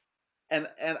 And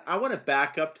I want to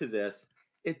back up to this.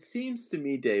 It seems to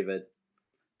me, David,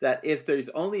 that if there's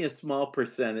only a small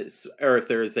percentage, or if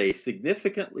there is a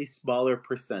significantly smaller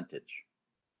percentage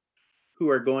who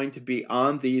are going to be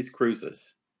on these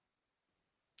cruises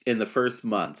in the first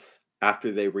months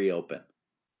after they reopen,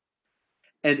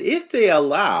 and if they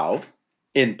allow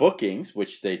in bookings,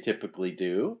 which they typically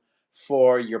do,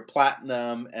 for your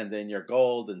platinum and then your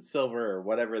gold and silver or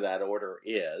whatever that order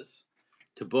is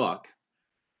to book,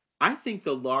 I think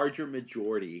the larger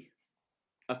majority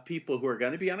of people who are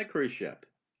going to be on a cruise ship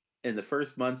in the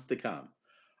first months to come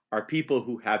are people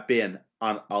who have been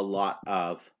on a lot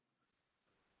of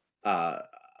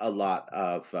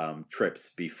trips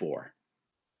before.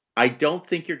 I don't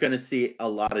think you're going to see a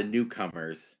lot of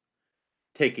newcomers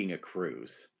taking a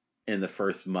cruise in the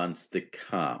first months to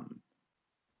come.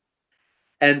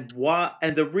 And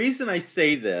the reason I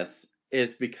say this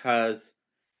is because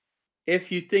if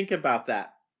you think about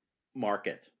that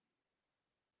market,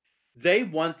 they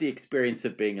want the experience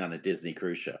of being on a Disney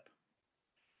cruise ship.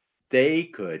 They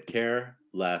could care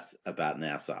less about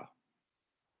Nassau.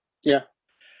 Yeah.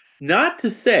 Not to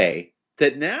say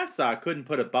that Nassau couldn't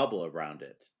put a bubble around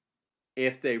it.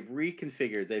 If they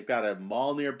reconfigured, they've got a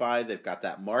mall nearby, they've got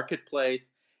that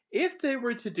marketplace. If they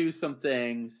were to do some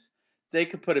things, they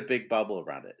could put a big bubble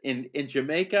around it. In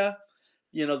Jamaica,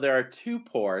 there are two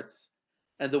ports,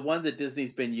 and the one that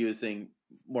Disney's been using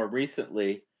more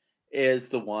recently is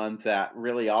the one that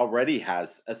really already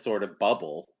has a sort of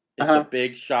bubble. It's a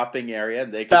big shopping area,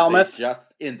 and they could say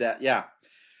just in that,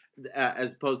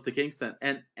 as opposed to Kingston,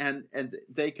 and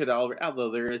they could although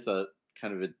there is a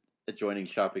kind of a adjoining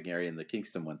shopping area in the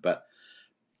Kingston one,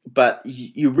 but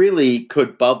you really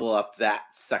could bubble up that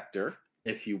sector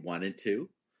if you wanted to.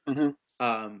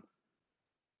 Mm-hmm.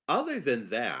 Other than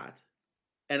that,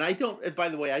 and by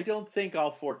the way, I don't think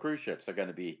all 4 cruise ships are going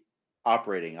to be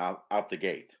operating out the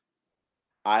gate.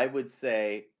 I would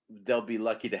say they'll be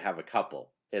lucky to have a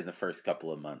couple in the first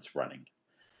couple of months running,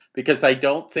 because I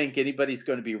don't think anybody's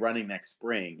going to be running next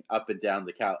spring up and down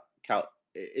the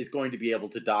is going to be able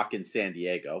to dock in San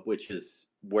Diego, which is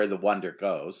where the Wonder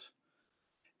goes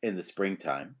in the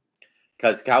springtime,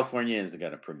 because California isn't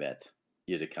going to permit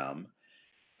you to come.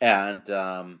 And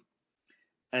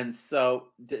so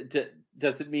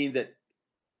does it mean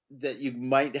that you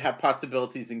might have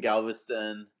possibilities in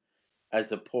Galveston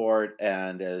as a port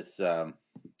and as the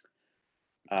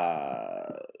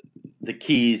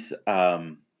Keys?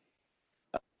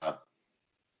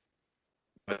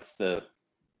 What's the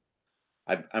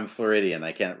I'm Floridian.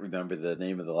 I can't remember the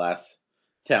name of the last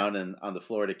town on the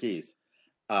Florida Keys.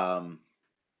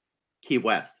 Key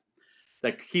West.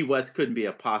 That Key West couldn't be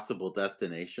a possible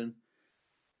destination.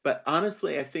 But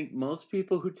honestly, I think most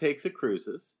people who take the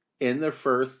cruises in their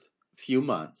first few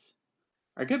months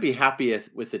are going to be happy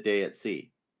with a day at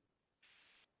sea.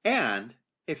 And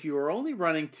if you are only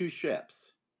running 2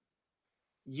 ships,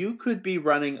 you could be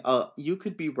running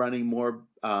more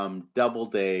double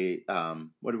day,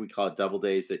 what do we call it, double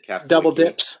days at Castaway Double Key?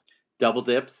 dips. Double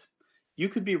dips. You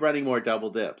could be running more double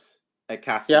dips at Yeah.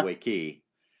 Castaway Key,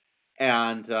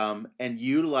 and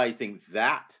utilizing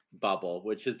that bubble,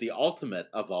 which is the ultimate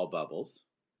of all bubbles,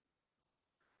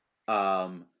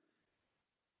 um,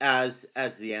 as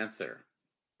the answer.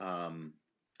 Um,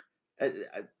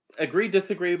 Agree,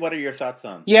 disagree? What are your thoughts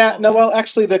on Yeah, all no, that? well,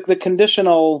 actually, the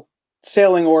conditional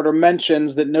sailing order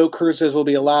mentions that no cruises will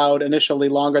be allowed initially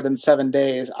longer than 7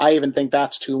 days. I even think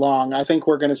that's too long. I think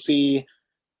we're going to see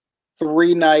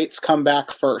 3 nights come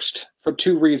back first for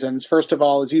two reasons. First of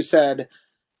all, as you said,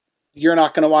 you're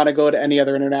not going to want to go to any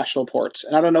other international ports.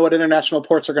 And I don't know what international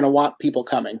ports are going to want people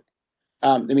coming.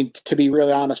 I mean, to be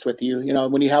really honest with you,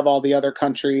 when you have all the other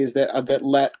countries that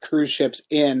let cruise ships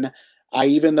in,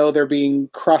 even though they're being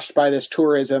crushed by this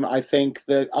tourism, I think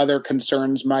that other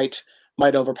concerns might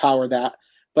overpower that.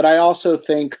 But I also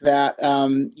think that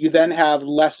you then have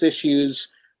less issues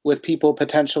with people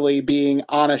potentially being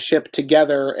on a ship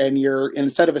together, and you're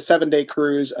instead of a 7 day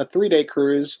cruise, a 3 day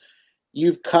cruise.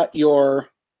 You've cut your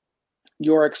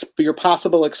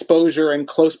possible exposure and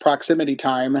close proximity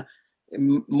time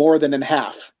more than in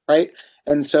half, right?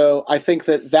 And so I think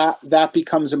that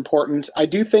becomes important. I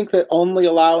do think that only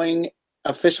allowing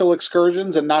official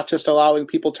excursions and not just allowing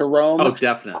people to roam, Oh,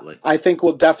 definitely. I think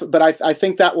but I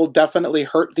think that will definitely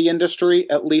hurt the industry,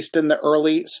 at least in the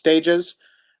early stages,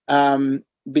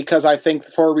 because I think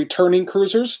for returning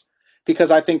cruisers,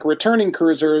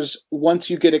 once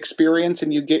you get experience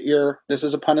and you get this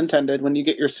is a pun intended, when you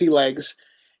get your sea legs,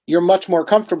 you're much more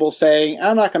comfortable saying,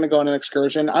 I'm not going to go on an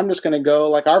excursion. I'm just going to go,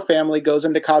 like our family goes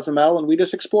into Cozumel and we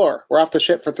just explore. We're off the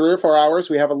ship for 3 or 4 hours.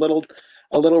 We have a little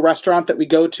restaurant that we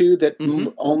go to that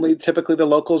only typically the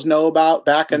locals know about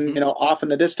back and off in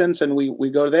the distance, and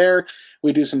we go there,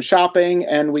 we do some shopping,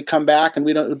 and we come back, and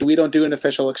we don't do an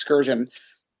official excursion.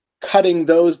 Cutting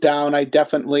those down, I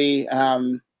definitely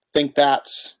think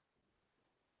that's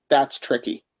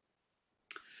tricky.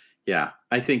 Yeah,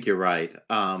 I think you're right.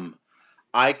 Well,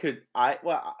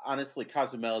 honestly,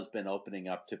 Cozumel has been opening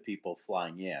up to people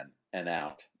flying in and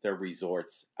out. Their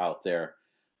resorts out there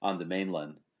on the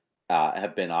mainland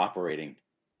have been operating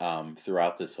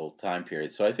throughout this whole time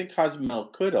period. So I think Cozumel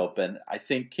could open. I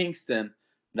think Kingston,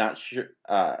 not sure.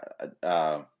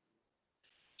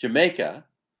 Jamaica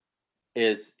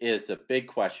is a big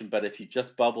question, but if you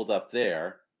just bubbled up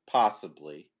there,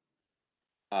 possibly.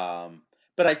 Um,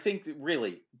 but I think that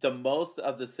really the most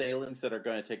of the sailings that are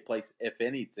going to take place, if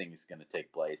anything is going to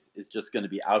take place, is just going to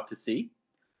be out to sea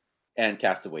and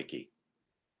Castaway Key,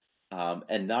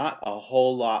 and not a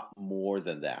whole lot more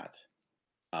than that.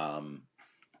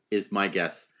 Is my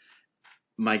guess.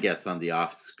 My guess on the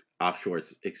offshore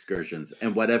excursions,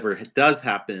 and whatever does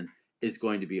happen is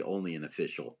going to be only an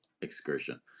official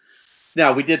excursion.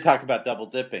 Now, we did talk about double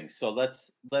dipping, so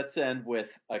let's end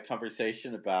with a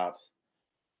conversation about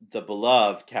the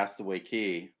beloved Castaway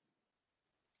Key.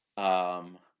 How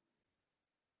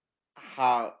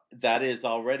that is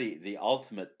already the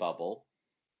ultimate bubble.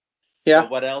 Yeah.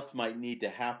 But what else might need to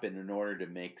happen in order to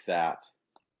make that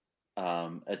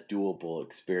a doable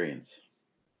experience?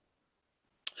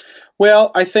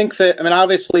 Well, I think that, I mean,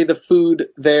 obviously the food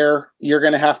there, you're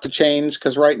going to have to change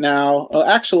because right now, well,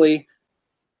 actually,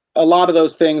 a lot of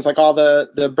those things, like all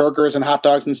the burgers and hot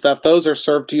dogs and stuff, those are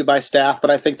served to you by staff, but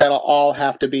I think that'll all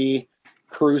have to be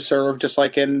crew served, just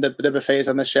like in the buffets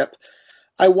on the ship.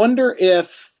 I wonder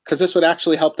if, because this would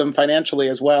actually help them financially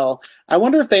as well, I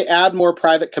wonder if they add more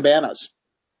private cabanas.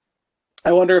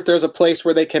 I wonder if there's a place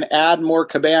where they can add more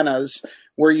cabanas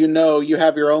where you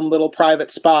have your own little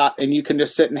private spot and you can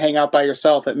just sit and hang out by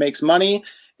yourself. It makes money.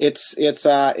 It's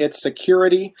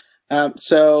security.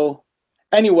 So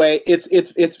anyway, it's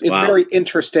Wow. very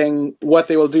interesting what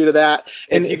they will do to that.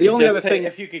 And If you the could only just other thing,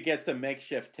 if you could get some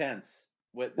makeshift tents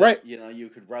with right? that, you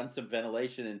could run some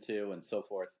ventilation into and so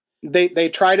forth. They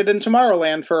tried it in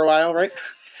Tomorrowland for a while, right?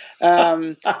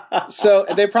 So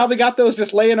they probably got those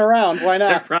just laying around. Why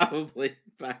not? They're probably.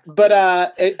 But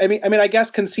I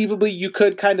guess conceivably you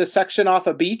could kind of section off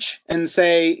a beach and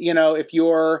say, if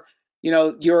you're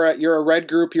a red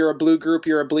group, you're a blue group,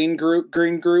 you're a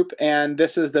green group, and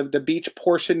this is the beach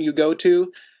portion you go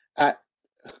to.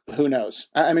 Who knows?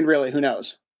 I mean, really, who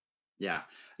knows? Yeah.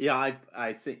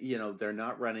 I think they're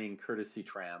not running courtesy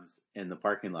trams in the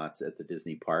parking lots at the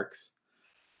Disney parks.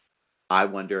 I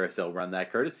wonder if they'll run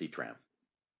that courtesy tram.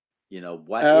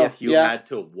 What Oh, if you yeah. had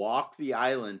to walk the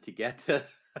island to get to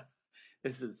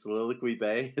is it Soliloquy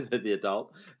Bay, the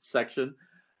adult section?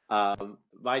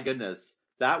 My goodness,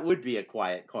 that would be a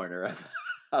quiet corner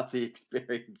about the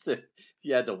experience if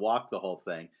you had to walk the whole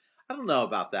thing. I don't know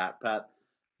about that, but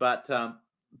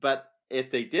but if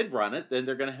they did run it, then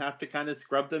they're going to have to kind of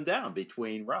scrub them down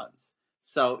between runs.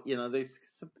 So there's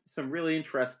some really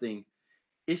interesting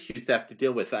issues to have to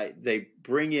deal with. They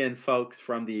bring in folks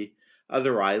from the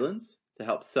other islands to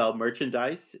help sell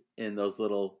merchandise in those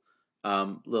little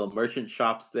merchant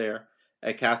shops there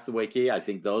at Castaway Cay. I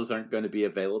think those aren't going to be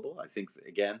available. I think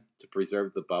again to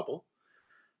preserve the bubble.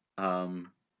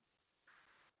 Um,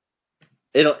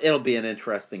 it'll be an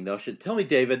interesting notion. Tell me,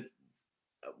 David,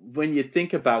 when you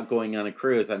think about going on a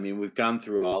cruise, I mean, we've gone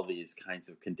through all these kinds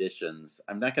of conditions.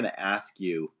 I'm not going to ask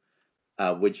you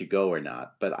would you go or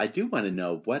not, but I do want to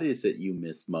know, what is it you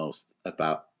miss most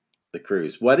about the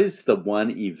cruise? What is the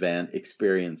one event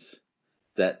experience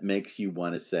that makes you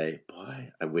want to say,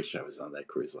 boy, I wish I was on that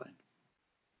cruise line?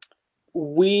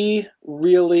 We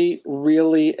really,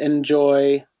 really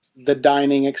enjoy the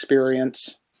dining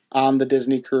experience on the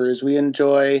Disney cruise. We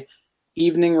enjoy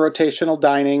evening rotational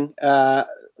dining.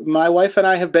 My wife and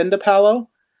I have been to Palo,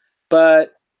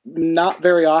 but not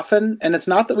very often. And it's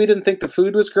not that we didn't think the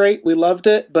food was great. We loved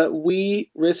it, but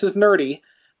this is nerdy,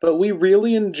 but we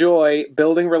really enjoy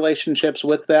building relationships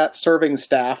with that serving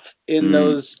staff in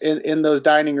those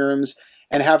dining rooms,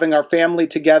 and having our family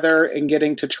together and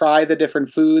getting to try the different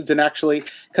foods. And actually,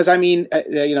 because I mean,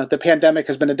 the pandemic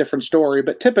has been a different story,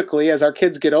 but typically as our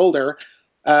kids get older,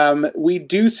 we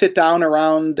do sit down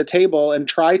around the table and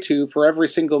try to for every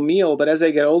single meal. But as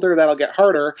they get older, that'll get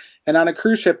harder. And on a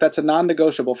cruise ship, that's a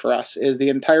non-negotiable for us, is the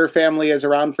entire family is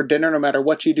around for dinner, no matter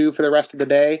what you do for the rest of the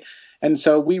day. And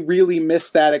so we really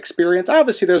miss that experience.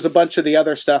 Obviously, there's a bunch of the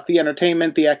other stuff, the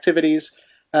entertainment, the activities.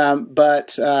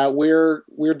 But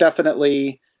we're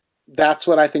definitely, that's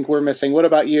what I think we're missing. What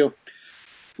about you?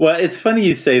 Well, it's funny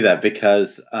you say that,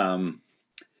 because I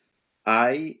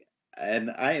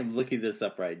am looking this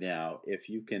up right now. If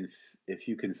you can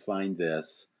find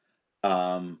this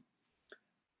on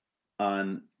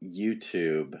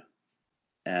YouTube,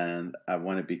 and I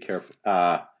want to be careful,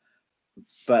 but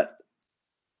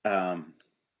I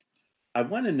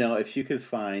want to know if you can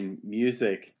find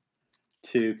music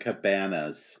to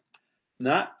Cabanas.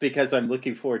 Not because I'm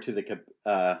looking forward to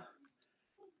the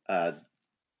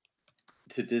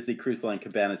to Disney Cruise Line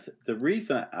Cabanas. The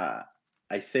reason I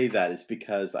say that is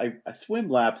because I swim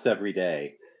laps every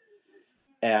day,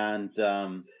 and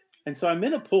so I'm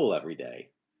in a pool every day.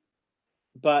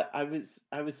 But I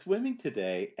was swimming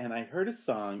today, and I heard a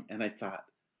song, and I thought,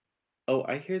 oh,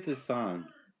 I hear this song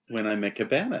when I'm at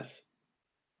Cabanas,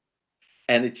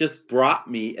 and it just brought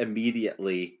me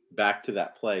immediately back to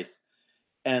that place.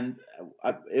 And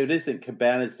it isn't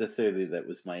Cabanas necessarily that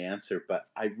was my answer, but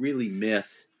I really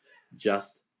miss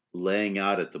just laying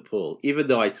out at the pool. Even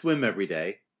though I swim every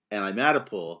day and I'm at a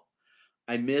pool,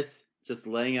 I miss just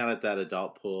laying out at that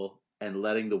adult pool and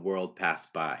letting the world pass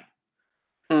by.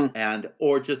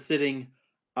 Or just sitting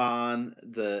on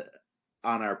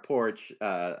our porch,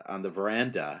 on the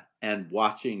veranda, and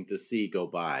watching the sea go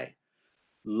by.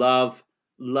 Love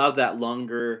that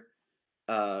longer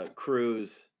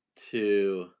cruise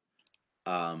to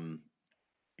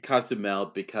Cozumel,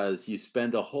 because you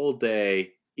spend a whole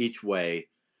day each way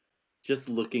just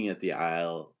looking at the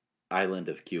island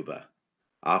of Cuba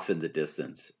off in the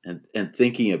distance, and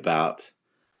thinking about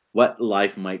what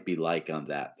life might be like on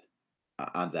that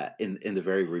in the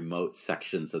very remote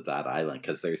sections of that island,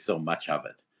 because there's so much of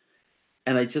it.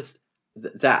 And I just,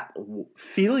 that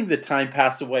feeling the time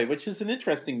pass away, which is an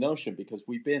interesting notion, because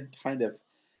we've been kind of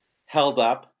held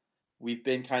up. We've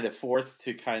been kind of forced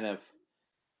to kind of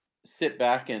sit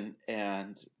back and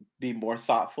be more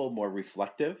thoughtful, more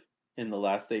reflective in the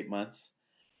last 8 months.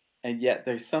 And yet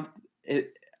there's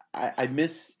I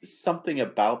miss something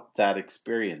about that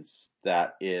experience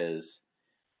that is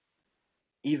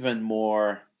even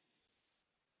more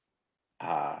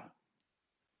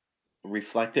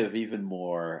reflective, even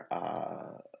more,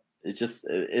 it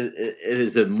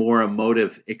is a more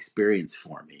emotive experience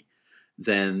for me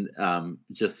than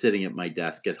just sitting at my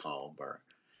desk at home, or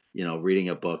reading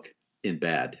a book in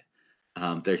bed.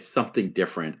 There's something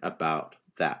different about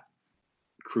that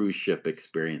cruise ship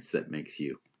experience that makes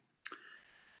you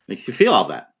feel all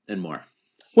that and more.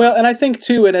 So. Well, and I think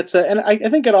too, and I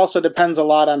think it also depends a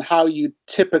lot on how you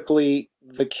typically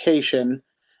vacation.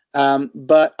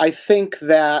 But I think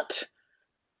that,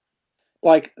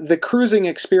 like, the cruising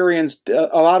experience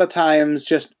a lot of times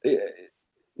just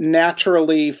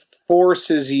naturally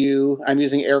forces you, I'm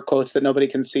using air quotes that nobody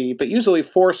can see, but usually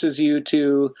forces you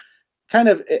to kind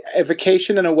of a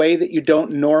vacation in a way that you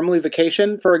don't normally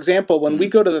vacation. For example, when we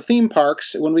go to the theme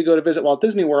parks, when we go to visit Walt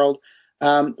Disney World,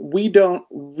 we don't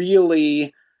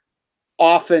really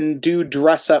often do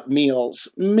dress up meals.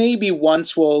 Maybe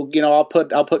once I'll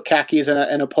put khakis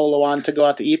and a polo on to go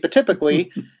out to eat. But typically,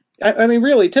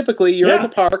 typically you're in the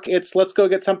park. It's let's go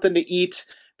get something to eat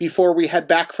before we head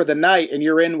back for the night, and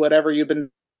you're in whatever you've been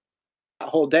that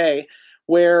whole day.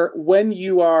 Where when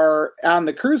you are on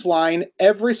the cruise line,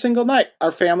 every single night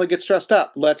our family gets dressed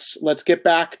up. Let's get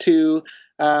back to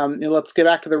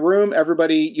the room.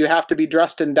 Everybody, you have to be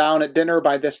dressed and down at dinner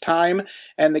by this time.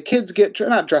 And the kids get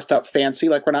not dressed up fancy,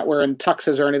 like we're not wearing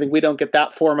tuxes or anything. We don't get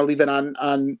that formal even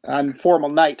on formal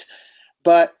night.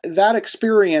 But that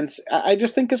experience, I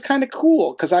just think is kind of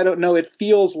cool because I don't know, it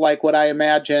feels like what I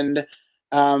imagined,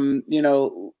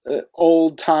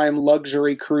 old time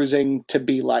luxury cruising to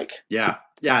be like. Yeah.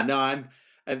 No,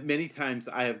 many times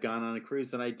I have gone on a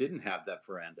cruise and I didn't have that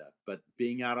veranda, but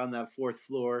being out on that fourth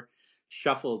floor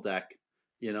shuffle deck,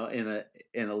 in a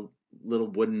little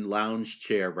wooden lounge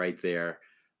chair right there,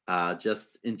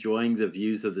 just enjoying the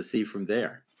views of the sea from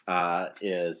there,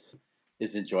 is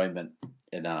enjoyment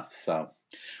enough. So,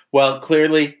 well,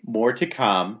 clearly more to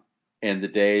come in the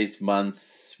days,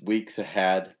 months, weeks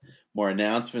ahead. More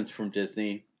announcements from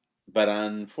Disney, but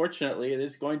unfortunately, it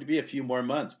is going to be a few more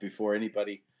months before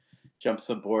anybody jumps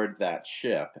aboard that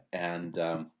ship. And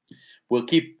we'll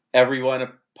keep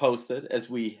everyone posted as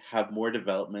we have more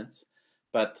developments.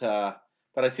 But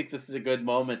I think this is a good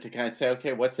moment to kind of say,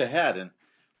 okay, what's ahead? And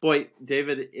boy,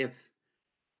 David,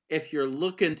 if you're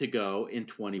looking to go in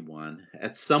 21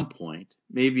 at some point,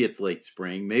 maybe it's late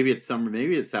spring, maybe it's summer,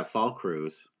 maybe it's that fall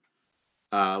cruise.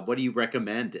 What do you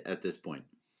recommend at this point?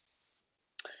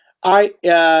 I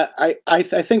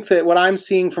think that what I'm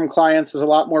seeing from clients is a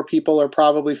lot more people are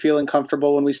probably feeling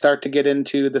comfortable when we start to get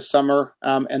into the summer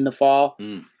and the fall,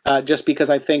 just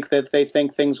because I think that they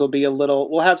think things will be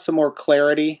we'll have some more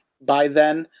clarity by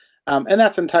then. And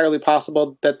that's entirely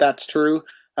possible that that's true.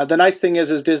 The nice thing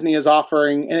is Disney is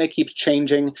offering, and it keeps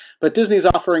changing, but Disney is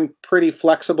offering pretty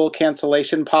flexible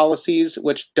cancellation policies,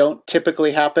 which don't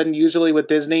typically happen. Usually with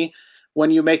Disney, when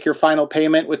you make your final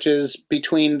payment, which is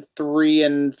between 3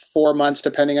 and 4 months,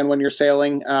 depending on when you're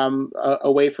sailing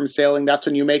away from sailing, that's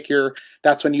when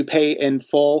you pay in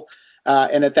full.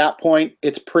 And at that point,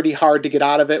 it's pretty hard to get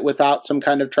out of it without some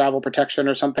kind of travel protection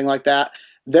or something like that.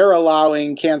 They're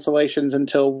allowing cancellations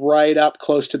until right up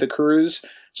close to the cruise.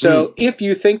 So if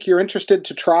you think you're interested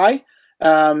to try,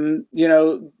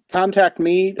 contact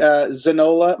me,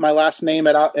 Zanola, my last name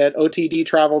at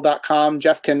otdtravel.com.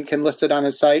 Jeff can list it on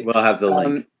his site. We'll have the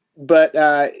link. But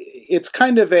it's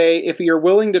kind of if you're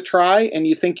willing to try and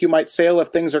you think you might sail if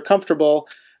things are comfortable,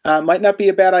 might not be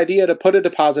a bad idea to put a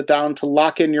deposit down to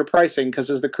lock in your pricing, because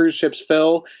as the cruise ships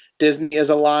fill, Disney is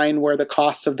a line where the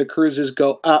costs of the cruises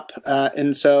go up.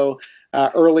 And so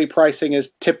early pricing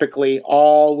is typically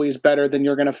always better than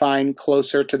you're going to find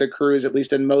closer to the cruise, at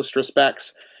least in most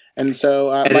respects. And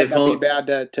so it might not be bad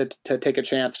to take a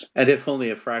chance. And if only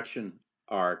a fraction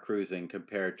are cruising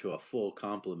compared to a full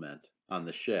complement on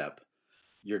the ship,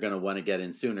 you're going to want to get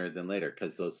in sooner than later,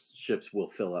 because those ships will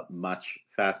fill up much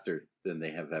faster than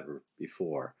they have ever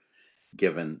before,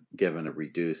 given a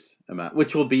reduced amount,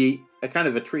 which will be a kind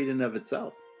of a treat in of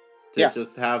itself to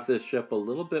just have this ship a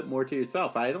little bit more to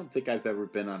yourself. I don't think I've ever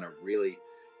been on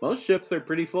most ships are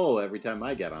pretty full every time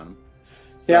I get on them.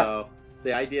 So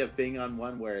the idea of being on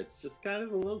one where it's just kind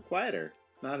of a little quieter,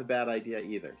 not a bad idea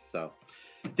either. So,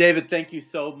 David, thank you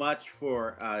so much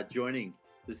for joining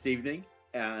this evening,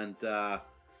 and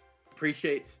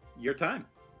appreciate your time.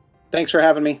 Thanks for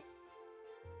having me.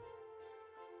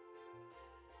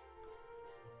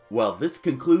 Well, this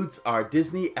concludes our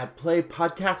Disney at Play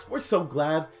podcast. We're so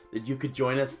glad that you could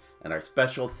join us, and our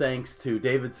special thanks to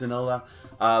David Zanola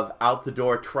of Out the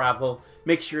Door Travel.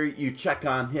 Make sure you check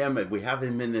on him. We have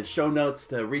him in the show notes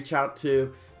to reach out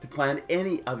to plan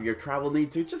any of your travel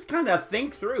needs, or just kind of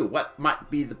think through what might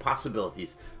be the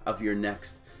possibilities of your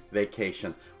next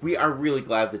vacation. We are really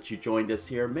glad that you joined us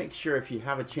here. Make sure, if you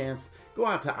have a chance, go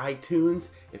out to iTunes.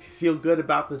 If you feel good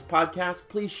about this podcast,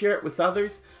 please share it with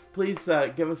others. Please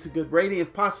give us a good rating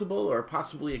if possible, or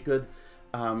possibly a good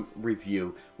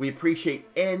review. We appreciate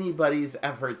anybody's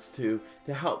efforts to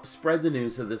help spread the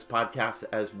news of this podcast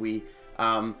as we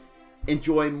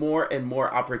enjoy more and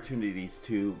more opportunities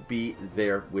to be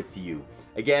there with you.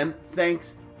 Again,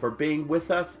 thanks for being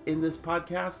with us in this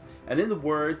podcast. And in the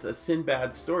words of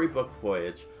Sinbad's storybook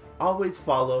voyage, always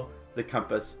follow the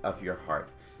compass of your heart.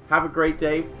 Have a great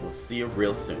day. We'll see you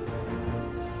real soon.